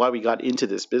reason why we got into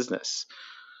this business.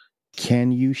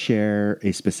 Can you share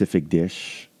a specific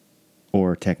dish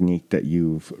or technique that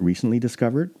you've recently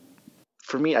discovered?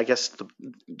 For me, I guess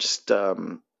just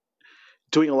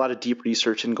doing a lot of deep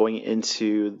research and going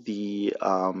into the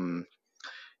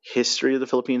history of the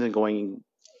Philippines and going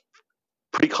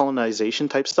pre-colonization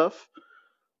type stuff.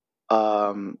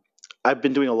 Um, I've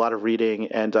been doing a lot of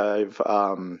reading, and I've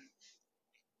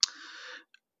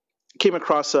came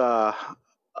across I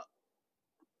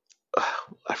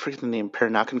forget the name,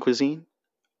 Peranakan cuisine.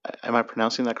 Am I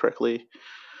pronouncing that correctly?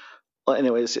 Well,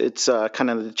 anyways, it's kind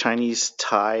of the Chinese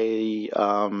Thai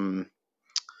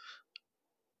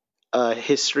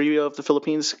history of the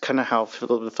Philippines, kind of how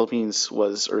the Philippines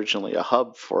was originally a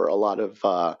hub for a lot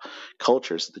of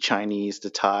cultures: the Chinese, the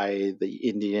Thai, the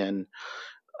Indian.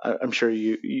 I'm sure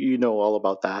you know all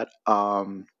about that.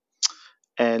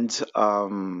 And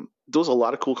there was a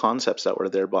lot of cool concepts that were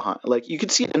there behind. Like you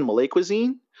could see it in Malay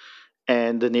cuisine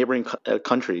and the neighboring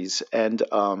countries, and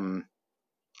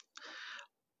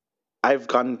I've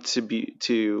gotten to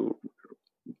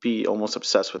be almost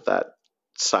obsessed with that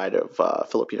side of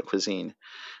Filipino cuisine.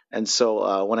 And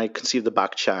so when I conceived the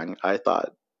bakchang, I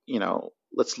thought,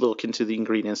 let's look into the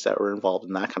ingredients that were involved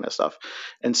in that kind of stuff.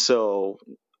 And so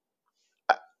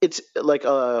it's like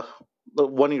the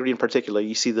one ingredient in particular.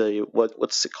 You see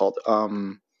what's it called?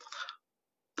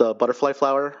 The butterfly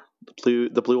flower,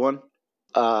 the blue one.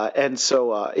 And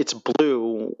so it's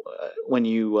blue when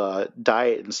you dye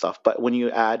it and stuff, but when you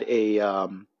add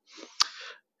an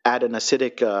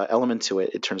acidic element to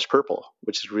it, it turns purple,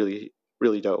 which is really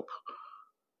really dope.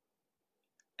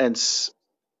 And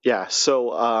yeah,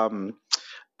 so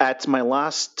at my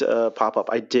last pop-up,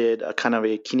 I did a kind of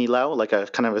a kinilaw, like a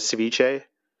kind of a ceviche,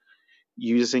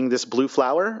 using this blue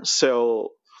flower.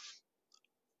 So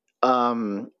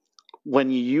um,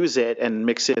 when you use it and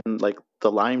mix in like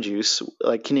the lime juice,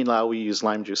 like kinilaw, we use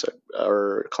lime juice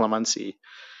or calamansi,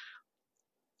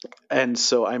 and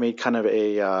so I made kind of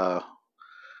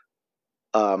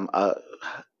um, uh,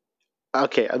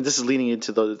 okay, this is leaning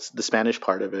into the Spanish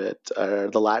part of it,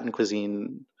 the Latin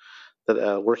cuisine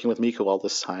that working with Miko all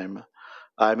this time.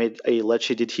 I made a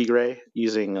leche de tigre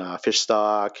using fish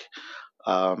stock,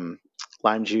 um,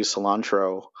 lime juice,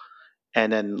 cilantro,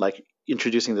 and then like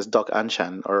introducing this duck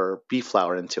anchan or beef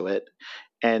flour into it.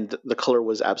 And the color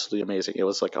was absolutely amazing. It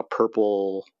was like a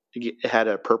purple. It had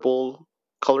a purple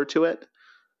color to it,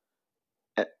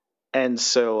 and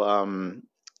so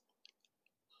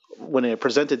when I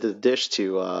presented the dish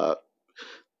to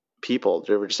people,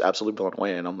 they were just absolutely blown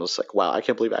away, and I'm just like, wow, I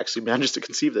can't believe I actually managed to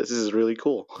conceive this. This is really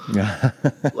cool.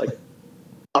 Like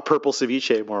a purple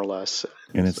ceviche, more or less.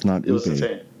 And it's not It was ube.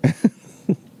 insane.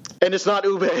 And it's not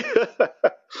ube.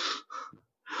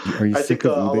 Are you I sick think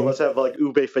of all of ube? us have like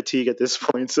ube fatigue at this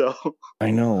point. So,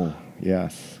 I know,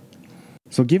 yes.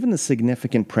 So, given the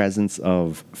significant presence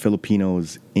of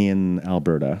Filipinos in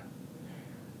Alberta,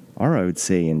 or I would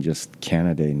say in just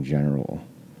Canada in general,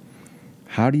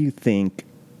 how do you think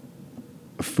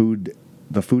food,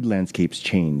 the food landscape's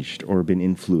changed or been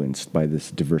influenced by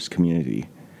this diverse community?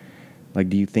 Like,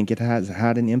 do you think it has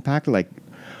had an impact? Like,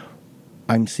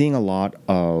 I'm seeing a lot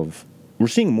of, we're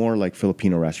seeing more like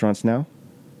Filipino restaurants now,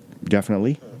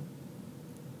 definitely.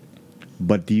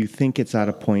 But do you think it's at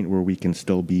a point where we can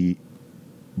still be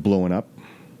blowing up?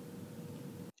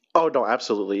 oh no,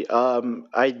 absolutely.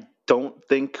 I don't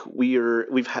think we're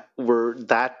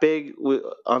that big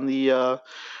on the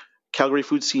Calgary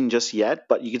food scene just yet,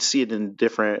 but you can see it in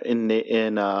different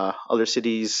in other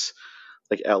cities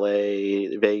like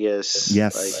LA, Vegas,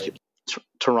 Yes. like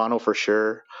Toronto for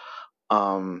sure.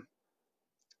 Um,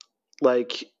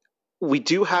 like we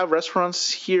do have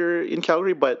restaurants here in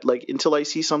Calgary, but like until I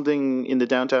see something in the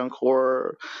downtown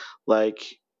core, like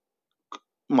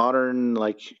modern,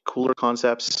 like cooler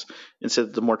concepts instead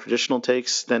of the more traditional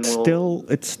takes, then we'll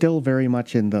It's still very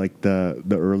much in the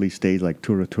early stage, like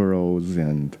turos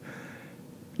and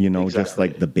just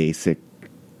like exactly the basic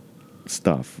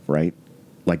stuff, right?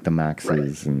 Like the right.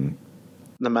 maxes and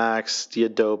The Max, the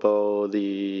Adobo,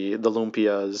 the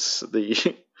Lumpias,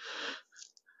 the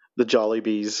the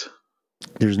Jollibees.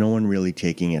 there's no one really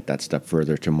taking it that step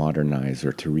further to modernize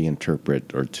or to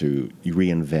reinterpret or to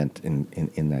reinvent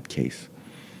in that case.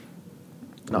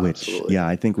 No, Which, absolutely. yeah,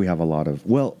 I think we have a lot of,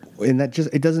 well, and that just,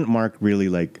 it doesn't mark really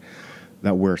like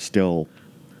that we're still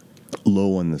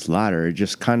low on this ladder. It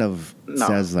just kind of No,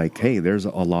 says like, hey, there's a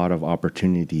lot of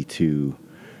opportunity to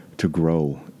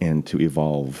grow and to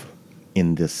evolve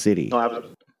in this city. no,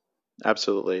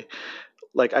 absolutely.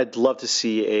 Like I'd love to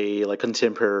see a like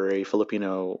contemporary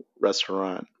Filipino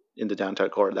restaurant in the downtown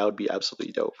core. That would be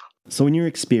absolutely dope. So, in your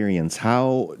experience,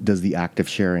 how does the act of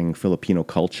sharing Filipino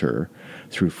culture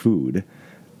through food,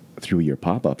 through your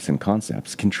pop ups and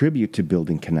concepts, contribute to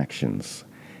building connections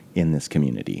in this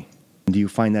community? Do you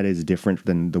find that is different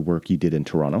than the work you did in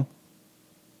Toronto?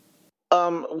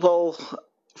 Well,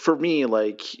 for me,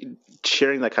 like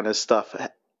sharing that kind of stuff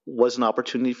was an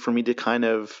opportunity for me to kind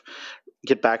of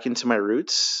get back into my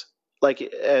roots, like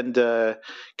and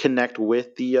connect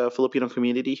with the Filipino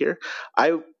community here.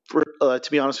 To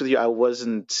be honest with you, I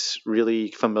wasn't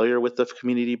really familiar with the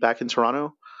community back in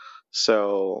Toronto,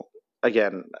 so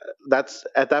again, that's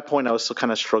at that point I was still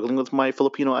kind of struggling with my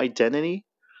Filipino identity.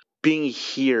 Being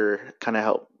here kind of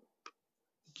helped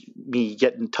me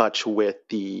get in touch with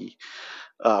the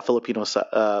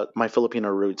my Filipino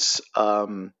roots.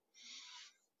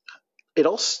 It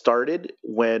all started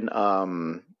when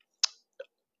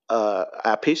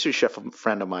a pastry chef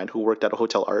friend of mine who worked at a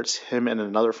Hotel Arts, him and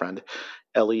another friend,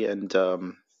 Ellie and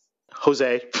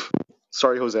Jose.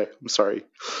 Sorry, Jose. I'm sorry.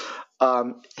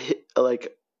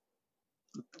 Like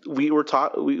we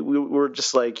were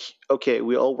just like, okay,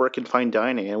 we all work in fine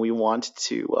dining and we want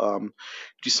to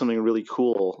do something really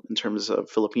cool in terms of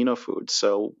Filipino food.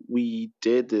 So we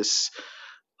did this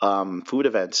food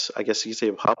event, I guess you could say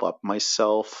a pop up.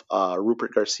 Myself,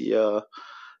 Rupert Garcia,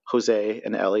 Jose,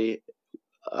 and Ellie.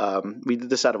 We did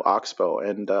this out of Oxbow,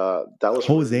 and that was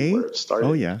really Jose? where it Oh,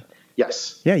 started. yeah.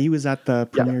 Yes, Yeah, he was at the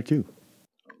yeah, premiere too.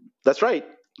 that's right.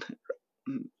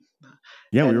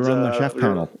 Yeah, we And were on the chef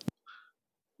panel.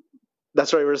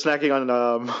 that's right. We were snacking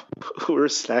on we were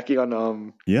snacking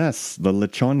on Yes, the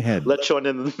lechon head. lechon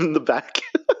in the back.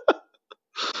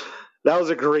 That was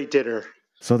a great dinner.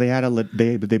 So they had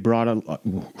they brought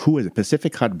who was it?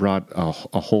 Pacific Hut brought a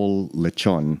whole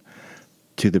lechon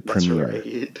to the That's premiere,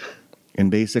 right. and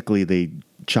basically they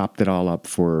chopped it all up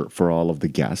for all of the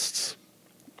guests,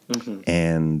 Hmm.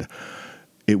 and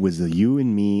it was you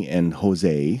and me and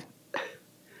Jose.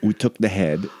 We took the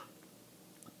head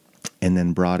and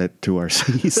then brought it to our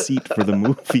seat for the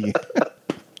movie.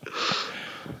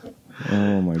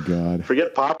 Oh my god!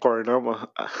 Forget popcorn.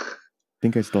 I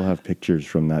think I still have pictures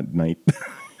from that night.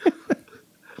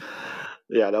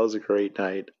 Yeah, that was a great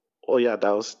night. Well, yeah, that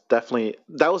was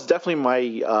definitely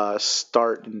my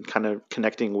start in kind of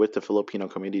connecting with the Filipino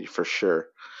community for sure.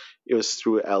 It was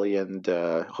through Ellie and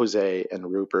Jose and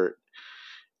Rupert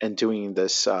and doing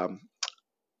this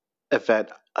event.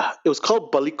 It was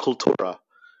called Balik Cultura,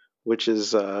 which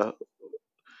is a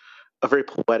very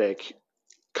poetic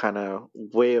kind of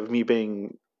way of me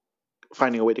being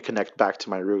finding a way to connect back to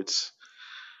my roots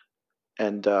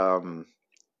and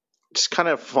just kind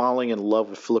of falling in love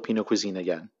with Filipino cuisine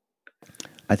again.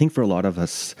 I think for a lot of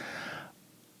us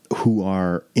who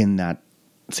are in that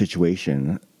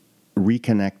situation,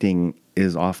 reconnecting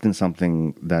is often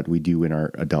something that we do in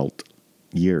our adult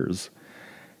years.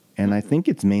 And I think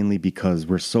it's mainly because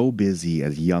we're so busy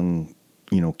as young,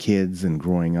 kids and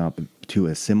growing up to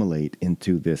assimilate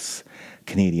into this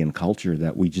Canadian culture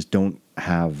that we just don't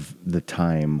have the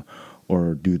time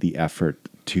or do the effort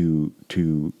to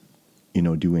do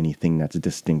anything that's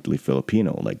distinctly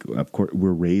Filipino. Like, of course,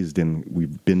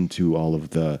 we've been to all of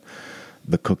the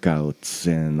cookouts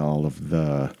and all of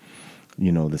the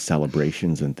the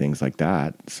celebrations and things like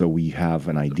that. So we have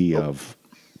an idea of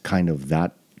kind of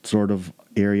that sort of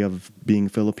area of being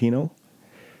Filipino.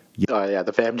 Yeah,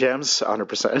 the fam jams,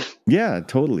 100%. Yeah,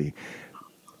 totally.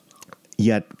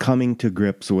 Yet coming to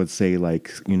grips with, say,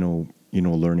 like,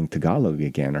 learning Tagalog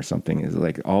again or something is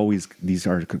like always, these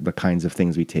are the kinds of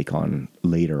things we take on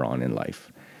later on in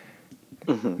life.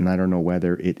 And I don't know if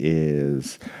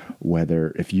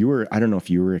you were, I don't know if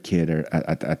you were a kid or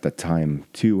at the time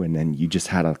too, and then you just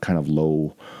had a kind of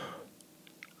low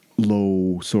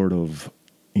sort of,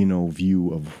 view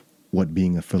of what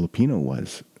being a Filipino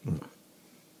was,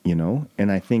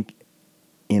 and I think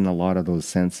in a lot of those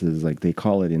senses, like they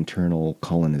call it internal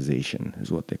colonization is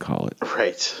what they call it.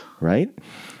 Right?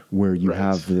 Where you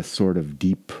have this sort of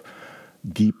deep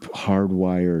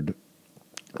hardwired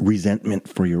resentment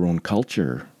for your own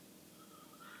culture,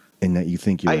 and that you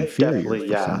think you're inferior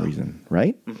for some reason,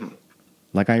 right? Mm-hmm.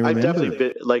 Like I remember, I've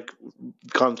definitely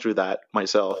gone through that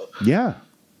myself. Yeah,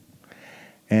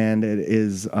 and it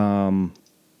is,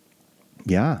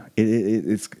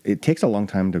 it takes a long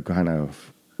time to kind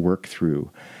of work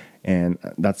through, and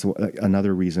that's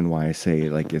another reason why I say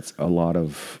like it's a lot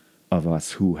of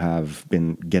us who have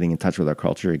been getting in touch with our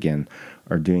culture again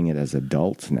are doing it as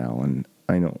adults now, and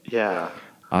I know. Yeah.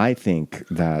 I think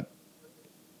that,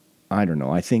 I don't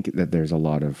know, I think that there's a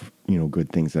lot of,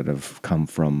 good things that have come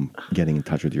from getting in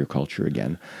touch with your culture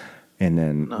again. And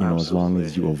then, Absolutely. As long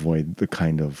as you avoid the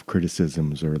kind of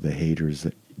criticisms or the haters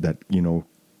that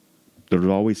there's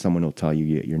always someone who'll tell you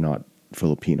you're not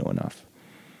Filipino enough.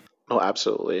 Oh,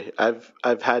 absolutely.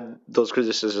 I've had those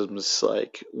criticisms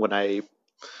like when I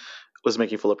was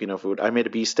making Filipino food. I made a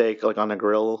beefsteak like on a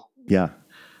grill. Yeah.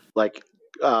 Like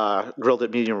grilled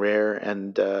it medium rare,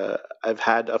 and I've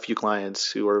had a few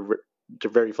clients who are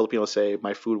very Filipino say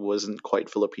my food wasn't quite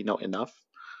Filipino enough.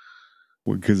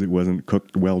 Because it wasn't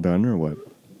cooked well done, or what?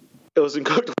 It wasn't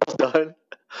cooked well done.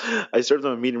 I served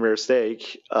them a medium rare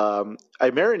steak.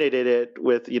 I marinated it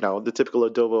with the typical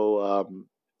adobo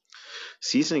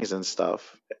seasonings and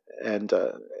stuff, and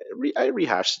I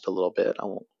rehashed it a little bit. I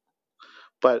won't.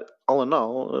 But all in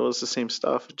all, it was the same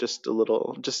stuff, just with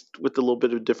a little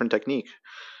bit of different technique.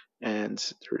 And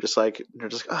they're just like,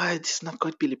 it's not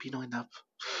quite Filipino enough.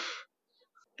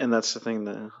 And that's the thing,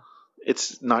 that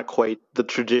it's not quite the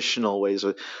traditional ways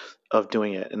of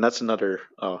doing it. And that's another.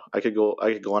 I could go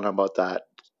on about that.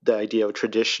 The idea of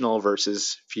traditional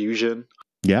versus fusion.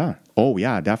 Yeah. Oh,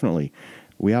 yeah, definitely.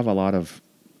 We have a lot of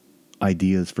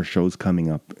ideas for shows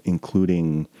coming up,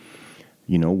 including,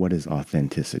 what is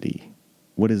authenticity?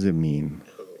 What does it mean?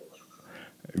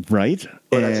 Right?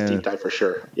 Well, that's a deep dive for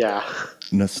sure. Yeah.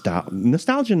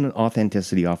 Nostalgia and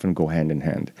authenticity often go hand in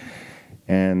hand.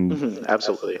 And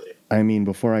absolutely. I mean,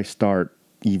 before I start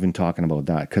even talking about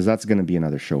that, because that's going to be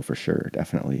another show for sure,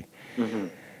 definitely.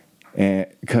 And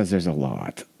because there's a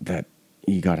lot that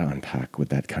you got to unpack with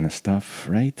that kind of stuff,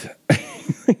 right?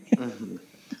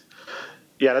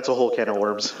 Yeah, that's a whole can of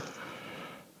worms.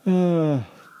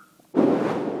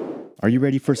 Are you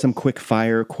ready for some quick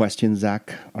fire questions,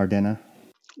 Zach Ardena?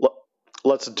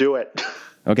 Let's do it.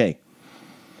 Okay.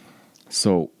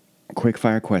 So, quick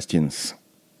fire questions.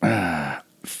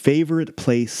 Favorite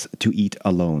place to eat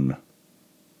alone?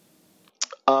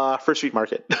 First Street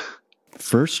Market.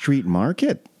 First Street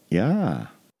Market? Yeah.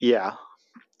 Yeah.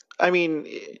 I mean,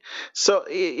 so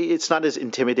it's not as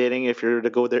intimidating if you're to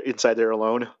go there inside there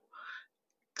alone,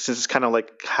 since it's kind of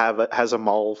like has a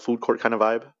mall food court kind of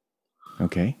vibe.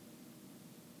 Okay.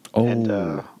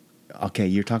 Oh. Okay,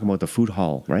 you're talking about the food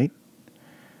hall, right?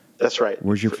 That's right.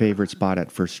 Where's your favorite spot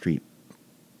at First Street?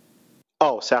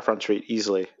 Oh, Saffron Street,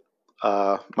 easily.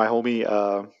 My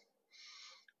homie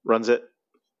runs it.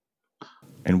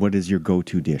 And what is your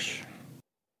go-to dish?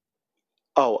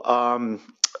 Oh,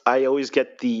 I always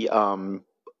get the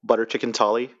butter chicken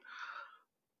thali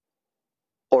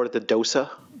or the dosa.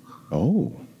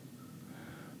 Oh,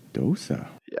 dosa.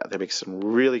 Yeah, they make some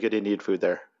really good Indian food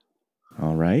there.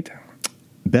 All right.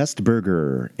 Best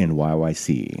burger in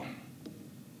YYC.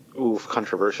 Ooh,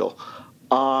 controversial.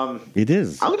 It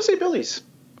is. I'm going to say Billy's.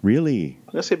 Really?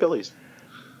 I'm going to say Billy's.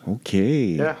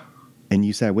 Okay. Yeah. And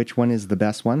you said which one is the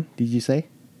best one, did you say?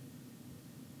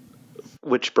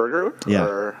 Which burger? Yeah.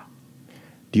 Or...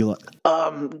 Do you like?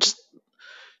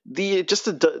 Just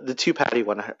the two patty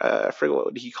one. I forget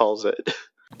what he calls it.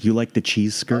 Do you like the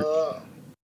cheese skirt?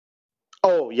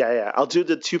 Oh yeah. I'll do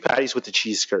the two patties with the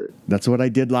cheese skirt. That's what I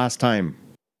did last time.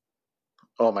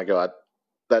 Oh my god,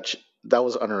 that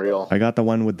was unreal. I got the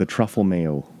one with the truffle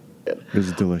mayo. It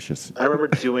was delicious. I remember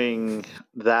doing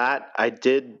that. I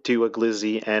did do a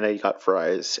glizzy, and I got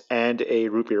fries and a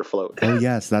root beer float. Oh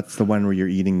yes, that's the one where you're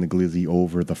eating the glizzy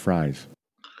over the fries.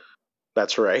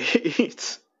 That's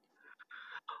right.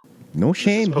 No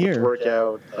shame here.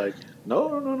 Workout, like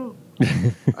no.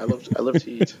 I love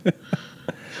to eat.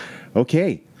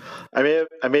 Okay. I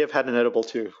may have had an edible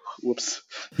too. Whoops.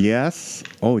 Yes.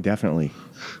 Oh, definitely.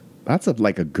 That's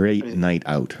like a great night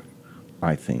out,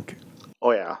 I think.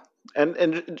 Oh yeah.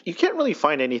 And you can't really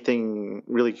find anything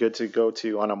really good to go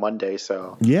to on a Monday,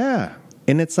 so. Yeah.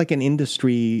 And it's like an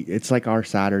industry, it's like our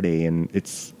Saturday, and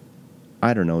it's,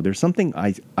 I don't know, there's something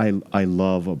I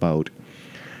love about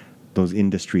those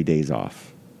industry days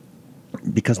off.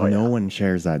 Because no one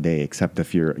shares that day except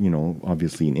if you're,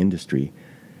 obviously in industry.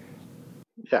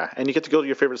 Yeah, and you get to go to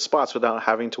your favorite spots without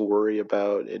having to worry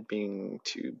about it being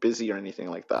too busy or anything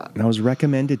like that. And I was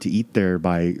recommended to eat there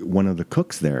by one of the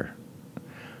cooks there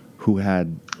who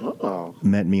had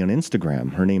met me on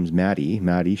Instagram. Her name's Maddie.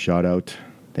 Maddie, shout out.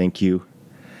 Thank you.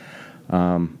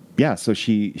 Yeah, so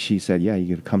she said, yeah,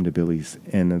 you could come to Billy's.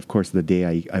 And of course, the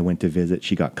day I went to visit,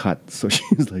 she got cut. So she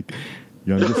was like,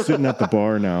 yeah, I'm just sitting at the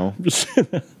bar now.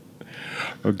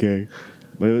 Okay.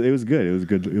 But it was good. It was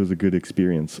good. It was a good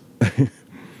experience.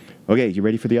 Okay, you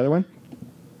ready for the other one?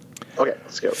 Okay,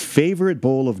 let's go. Favorite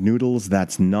bowl of noodles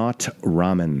that's not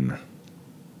ramen?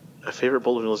 A favorite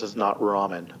bowl of noodles is not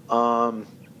ramen.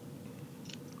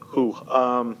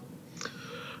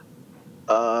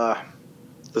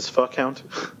 Does pho count?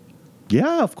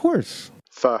 Yeah, of course.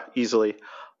 Pho, easily.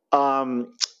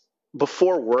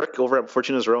 Before work, over at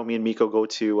Fortuna's Row, me and Miko go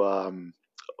to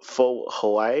Pho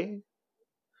Hawaii.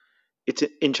 It's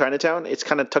in Chinatown. It's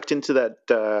kind of tucked into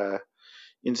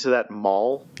that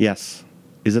mall. Yes.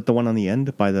 Is it the one on the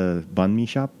end by the banh mi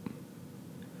shop?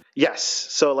 Yes.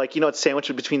 So, it's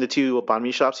sandwiched between the two banh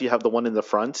mi shops. You have the one in the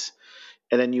front,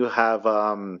 and then you have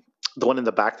the one in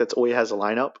the back that always has a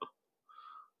lineup.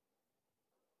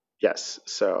 Yes.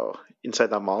 So, inside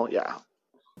that mall, yeah.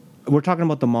 We're talking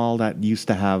about the mall that used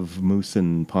to have Moose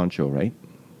and Poncho, right?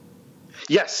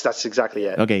 Yes, that's exactly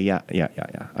it. Okay, yeah.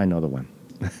 I know the one.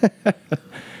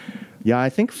 Yeah, I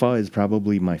think pho is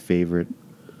probably my favorite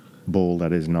bowl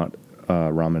that is not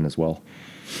ramen as well.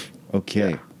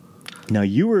 Okay. Yeah. Now,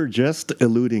 you were just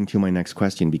alluding to my next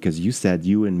question because you said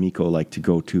you and Miko like to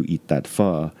go to eat that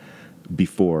pho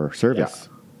before service.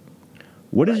 Yeah.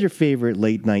 What is your favorite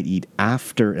late night eat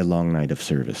after a long night of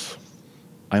service?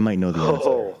 I might know the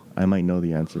answer. I might know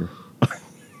the answer.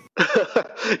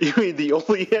 You mean the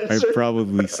only answer?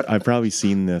 I've probably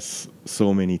seen this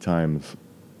so many times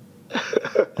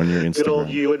on your Instagram. Good old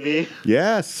you and me.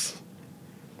 Yes,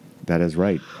 that is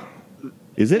right.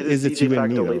 Is it? Is it you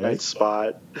and me? Late right? night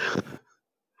spot.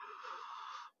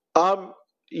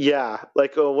 Yeah.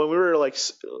 When we were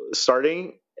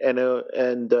starting and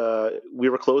we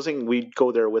were closing, we'd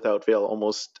go there without fail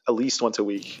almost at least once a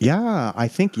week. Yeah, I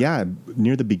think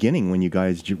near the beginning when you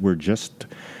guys were just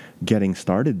getting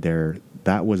started there,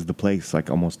 that was the place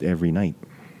almost every night.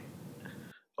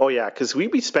 Oh yeah, because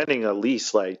we'd be spending at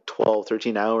least 12,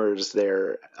 13 hours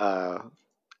there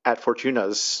at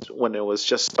Fortuna's when it was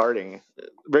just starting.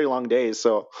 Very long days.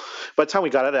 So by the time we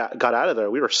got out of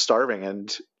there, we were starving,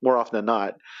 and more often than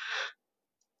not,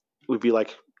 we'd be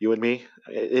like, you and me.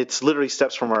 It's literally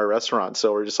steps from our restaurant,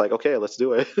 so we're just like, okay, let's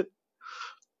do it.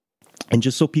 And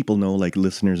just so people know,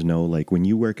 listeners know, when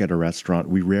you work at a restaurant,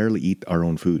 we rarely eat our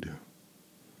own food.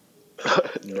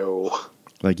 No.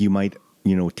 You might,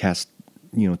 taste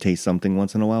something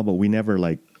once in a while, but we never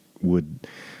would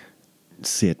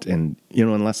sit and,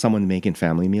 unless someone's making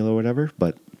family meal or whatever,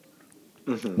 but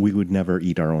we would never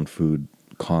eat our own food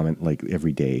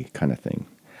every day kind of thing.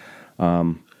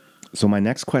 So my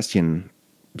next question,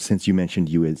 since you mentioned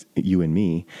you and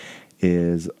me,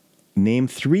 is name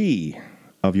 3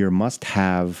 of your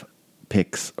must-have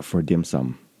picks for dim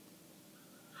sum.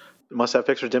 Must-have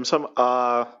picks for dim sum?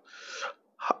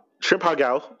 Shrimp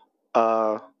hagao,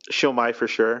 siomai for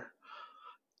sure,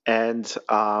 and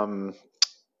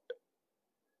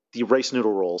the rice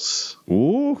noodle rolls.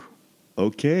 Ooh,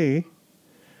 okay.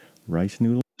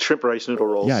 Shrimp rice noodle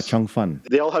rolls. Yeah, chung fun.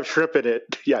 They all have shrimp in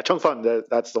it. Yeah, chung fun.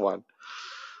 That's the one.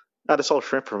 That's all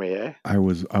shrimp for me, eh? I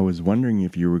was wondering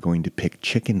if you were going to pick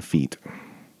chicken feet.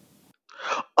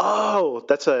 Oh,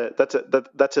 that's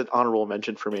an honorable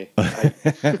mention for me.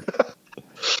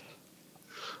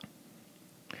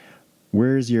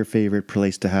 Where's your favorite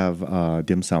place to have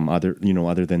dim sum other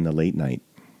than the late night?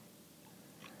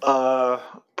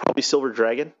 Probably Silver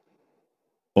Dragon.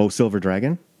 Oh, Silver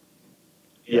Dragon?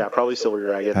 Yeah, probably Silver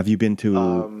Dragon. Have you been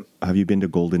to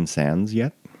Golden Sands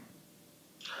yet?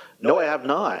 No, I have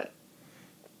not.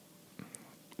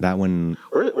 That one.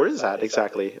 Where is that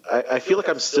exactly? I feel like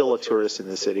I'm still a tourist in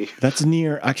the city. That's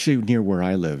actually near where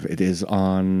I live. It is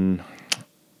on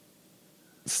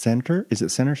Center. Is it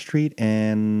Center Street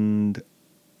and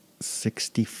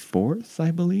 64th, I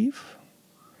believe?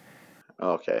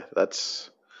 Okay,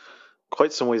 that's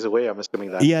quite some ways away, I'm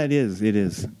assuming that. Yeah, it is. It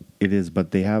is. It is.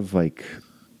 But they have like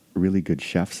really good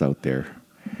chefs out there.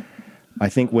 I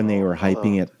think when they were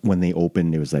hyping it, when they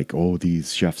opened, it was like, oh,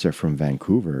 these chefs are from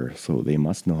Vancouver, so they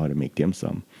must know how to make dim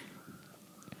sum.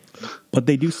 But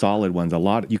they do solid ones. A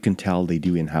lot you can tell they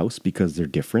do in-house because they're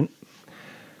different.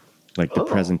 Like the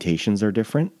presentations are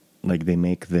different. Like they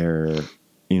make their,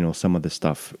 some of the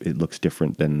stuff, it looks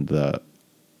different than the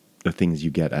things you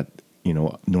get at,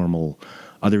 normal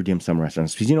other dim sum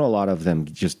restaurants. Because, a lot of them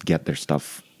just get their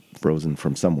stuff frozen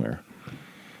from somewhere.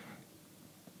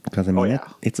 Because,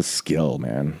 it's a skill,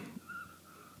 man.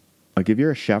 Like if you're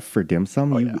a chef for dim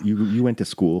sum, you went to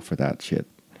school for that shit.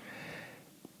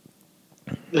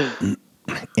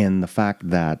 And the fact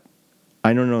that,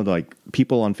 I don't know, like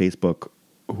people on Facebook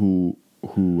who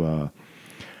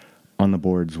on the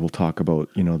boards will talk about,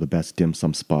 the best dim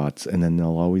sum spots, and then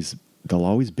they'll always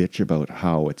bitch about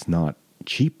how it's not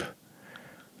cheap.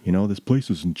 This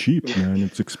place isn't cheap, man.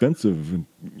 It's expensive. And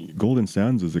Golden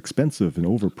Sands is expensive and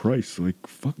overpriced. Like,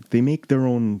 fuck, they make their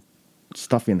own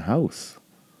stuff in-house.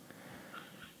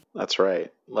 That's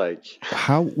right. Like,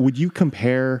 how would you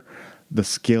compare the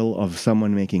skill of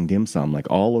someone making dim sum? Like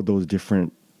all of those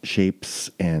different shapes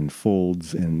and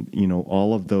folds and,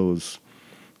 all of those,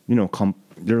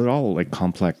 they're all like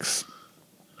complex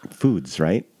foods,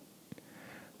 right?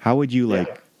 How would you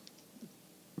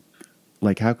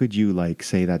how could you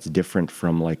say that's different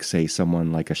from say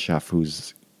someone like a chef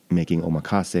who's making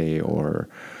omakase or,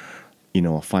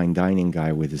 a fine dining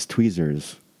guy with his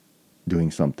tweezers doing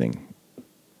something?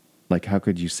 Like, how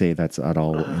could you say that's at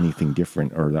all anything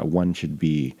different, or that one should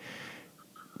be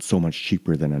so much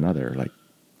cheaper than another? Like,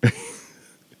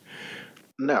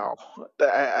 no,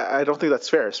 I don't think that's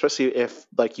fair, especially if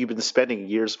you've been spending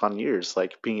years upon years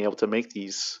being able to make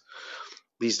these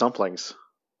dumplings.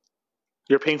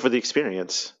 You're paying for the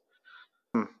experience.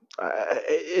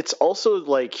 It's also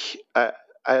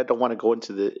I don't want to go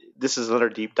into this is another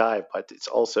deep dive, but it's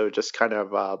also just kind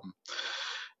of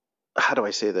how do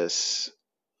I say this?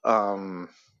 Were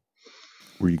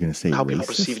you going to say how racist? People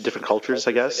perceive different cultures,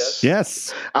 I guess.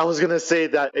 Yes. I was going to say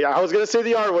that. I was going to say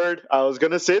the R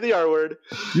word.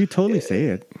 You totally say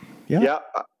it. Yeah. Yeah.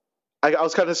 I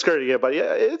was kind of skirting it, but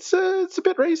yeah, it's a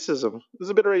bit racism. It's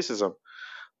a bit of racism.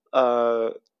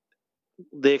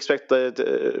 They expect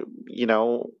certain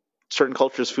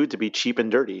cultures' food to be cheap and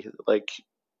dirty. Like,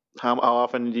 how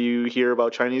often do you hear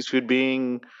about Chinese food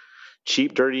being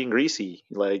cheap, dirty, and greasy?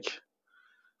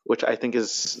 Which I think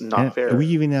is not fair.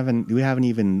 We haven't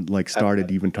even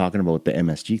started even talking about the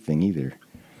MSG thing either.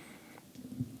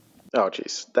 Oh,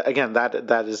 jeez. Again,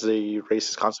 that is a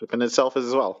racist concept in itself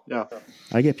as well. Yeah.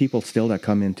 I get people still that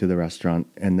come into the restaurant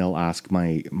and they'll ask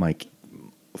my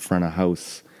front of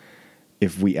house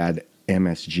if we add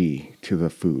MSG to the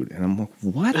food, and I'm like,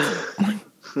 what?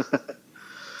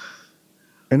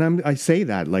 And I say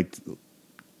that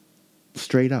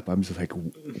straight up. I'm just like,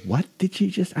 what did you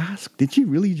just ask? Did you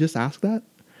really just ask that?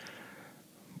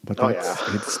 But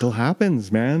it still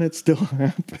happens, man. It still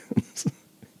happens.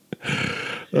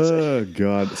 Oh,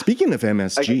 God. Speaking of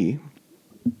MSG,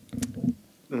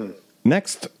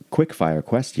 next quickfire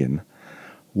question.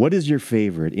 What is your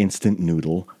favorite instant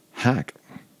noodle hack?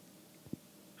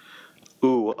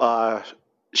 Ooh,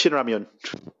 Shin Ramyun.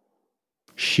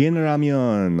 Shin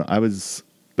Ramyun.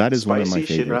 That is Spicy one of my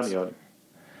favorites. Shin Ramyun.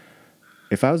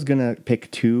 If I was going to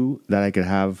pick two that I could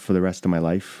have for the rest of my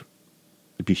life,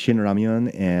 it'd be Shin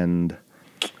Ramyun and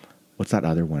what's that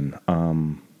other one?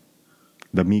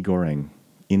 The mi goreng.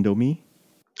 Indomie?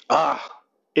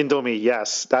 Indomie,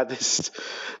 yes. That is...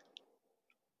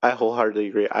 I wholeheartedly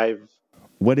agree.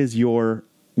 What is your...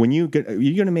 When you're going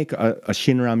to make a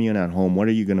Shin Ramyun at home, what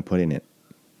are you going to put in it?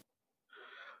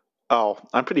 Oh,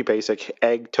 I'm pretty basic.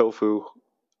 Egg, tofu,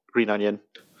 green onion.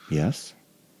 Yes.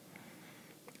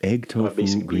 Egg,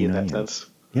 tofu, green onion. Sense.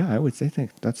 Yeah, I would say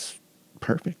that's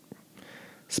perfect.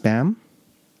 Spam?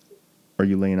 Or are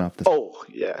you laying off the... Oh,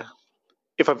 yeah.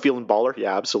 If I'm feeling baller,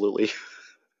 yeah, absolutely.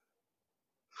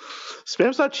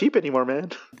 Spam's not cheap anymore,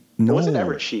 man. No. It wasn't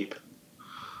ever cheap.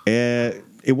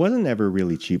 It wasn't ever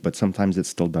really cheap, but sometimes it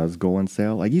still does go on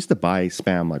sale. I used to buy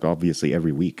Spam, like, obviously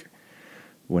every week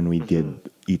when we did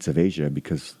Eats of Asia,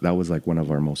 because that was like one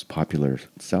of our most popular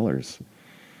sellers.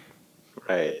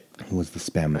 Right. Was the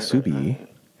Spam musubi.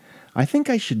 I think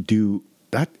I should do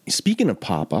that. Speaking of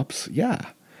pop-ups,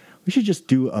 yeah, we should just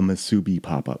do a musubi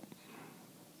pop-up.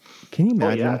 Can you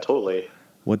imagine? Oh yeah, totally.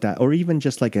 What that, or even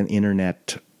just like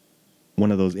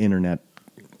one of those internet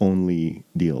only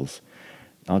deals.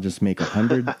 I'll just make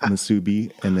 100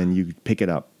 musubi, and then you pick it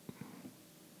up.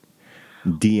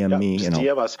 DM me, Just and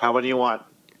DM us how many you want.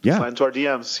 Yeah. Slide into our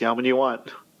DMs, see how many you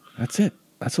want. That's it.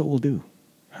 That's what we'll do.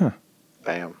 Huh.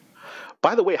 Bam.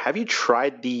 By the way, have you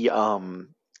tried the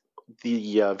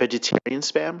vegetarian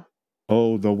Spam?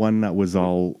 Oh, the one that was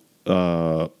all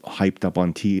hyped up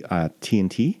on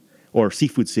TNT or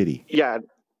Seafood City. Yeah,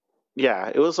 yeah.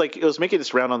 It was making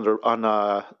its round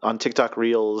on TikTok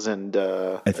Reels and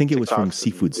I think it was from TikToks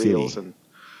Seafood and Reels City. and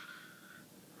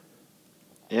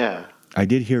yeah. I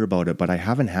did hear about it, but I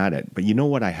haven't had it. But you know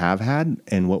what I have had,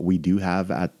 and what we do have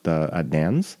at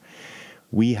Dan's?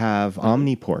 We have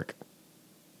Omni Pork.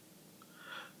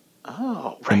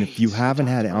 Oh, right. And if you haven't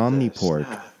had talked about Omni this. Pork,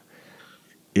 Yeah.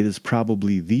 it is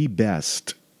probably the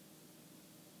best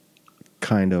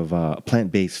kind of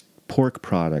plant-based pork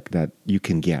product that you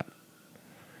can get.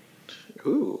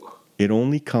 Ooh. It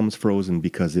only comes frozen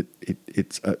because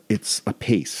it's a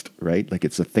paste, right? Like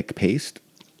it's a thick paste.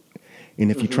 And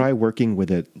if you try working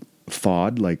with it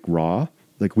thawed, like raw,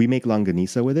 like we make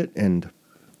longanisa with it, and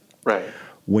Right.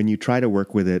 when you try to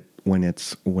work with it when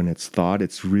it's thawed,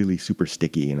 it's really super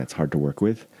sticky and it's hard to work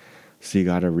with. So you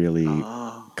got to really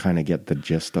kind of get the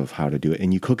gist of how to do it,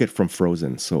 and you cook it from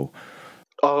frozen. So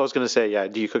Oh, I was gonna say, yeah.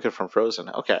 Do you cook it from frozen?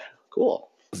 Okay, cool.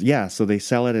 yeah, so they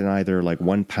sell it in either like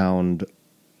 1 pound,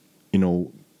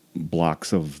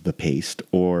 blocks of the paste,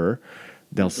 or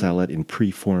they'll sell it in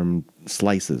preformed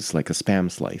slices, like a Spam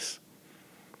slice.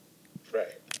 Right.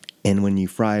 And when you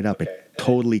fry it up, Okay. it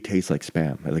totally tastes like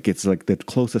Spam. Like it's like the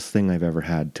closest thing I've ever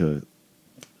had to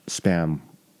Spam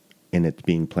in it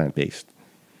being plant-based.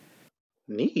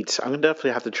 Neat. I'm gonna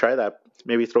definitely have to try that.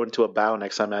 Maybe throw it into a bow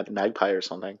next time at Magpie or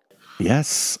something.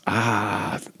 Yes.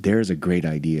 There's a great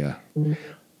idea.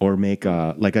 Or make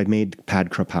like I made pad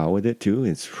krapao with it too.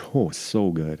 It's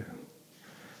so good.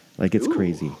 Like it's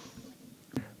crazy.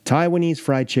 Taiwanese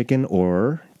fried chicken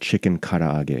or chicken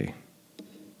karaage?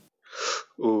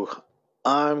 Ooh,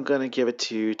 I'm gonna give it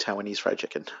to Taiwanese fried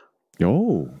chicken.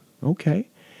 Oh, okay.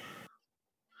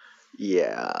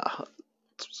 Yeah.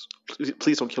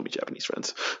 Please don't kill me, Japanese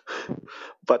friends.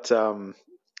 But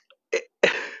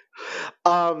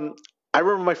I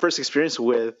remember my first experience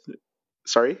with.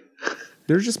 Sorry.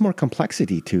 There's just more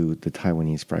complexity to the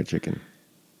Taiwanese fried chicken.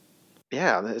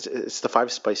 Yeah, it's the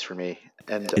 5 spice for me,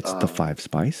 and It's the 5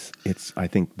 spice. It's I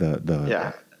think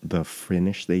the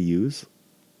finish they use,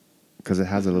 because it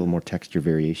has a little more texture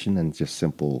variation than just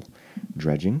simple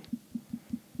dredging.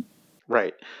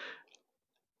 right.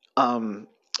 Um,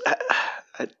 I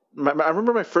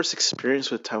remember my first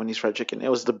experience with Taiwanese fried chicken. It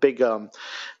was the big.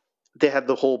 They had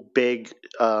the whole big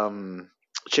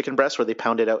chicken breast where they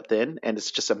pound it out thin, and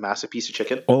it's just a massive piece of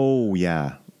chicken. Oh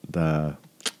yeah, I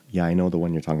know the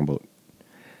one you're talking about.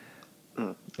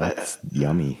 That's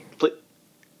yummy. Oh, it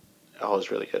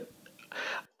was really good.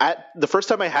 The first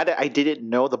time I had it, I didn't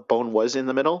know the bone was in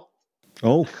the middle.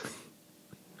 Oh,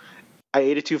 I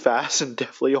ate it too fast and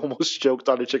definitely almost choked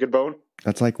on a chicken bone.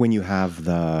 that's like when you have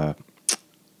the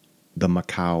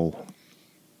Macau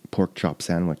pork chop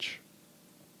sandwich.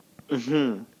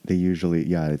 Mm-hmm. They usually,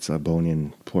 it's a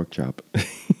bone-in pork chop.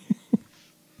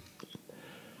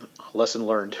 Lesson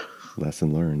learned.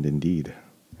 Lesson learned, indeed.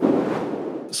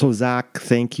 So, Zach,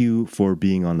 thank you for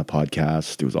being on the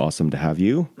podcast. It was awesome to have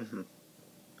you. Mm-hmm.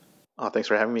 Oh, thanks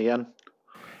for having me again.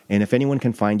 And if anyone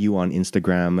can find you on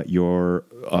Instagram, you're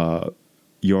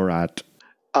at...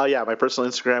 Yeah, my personal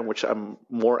Instagram, which I'm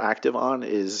more active on,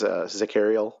 is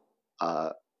Zacariel,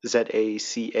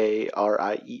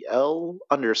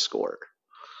 ZACARIEL_.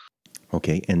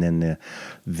 Okay, and then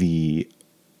the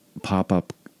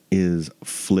pop-up is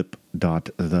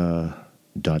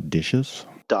flip.the.dishes.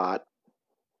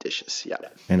 .dishes, yeah.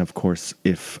 And of course,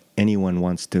 if anyone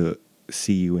wants to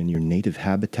see you in your native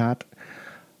habitat,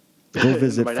 go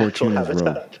visit Fortuna's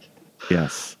Row.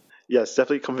 Yes. Yes,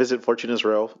 definitely come visit Fortuna's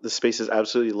Row. The space is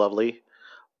absolutely lovely.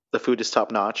 The food is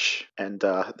top notch, and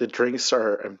the drinks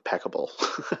are impeccable.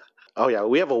 Oh yeah,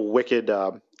 we have a wicked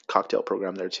cocktail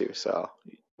program there too. So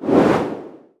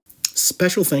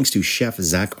Special thanks to Chef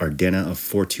Zach Ardena of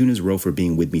Fortuna's Row for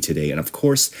being with me today. And of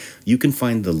course, you can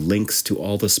find the links to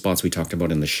all the spots we talked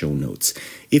about in the show notes.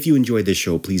 If you enjoyed this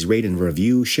show, please rate and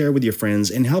review, share with your friends,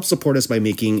 and help support us by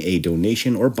making a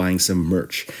donation or buying some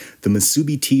merch. The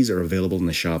Musubi teas are available in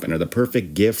the shop and are the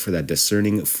perfect gift for that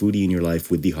discerning foodie in your life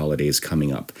with the holidays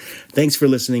coming up. Thanks for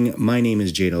listening. My name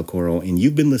is Jade El Coro, and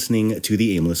you've been listening to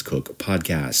the Aimless Cook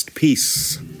podcast.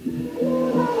 Peace.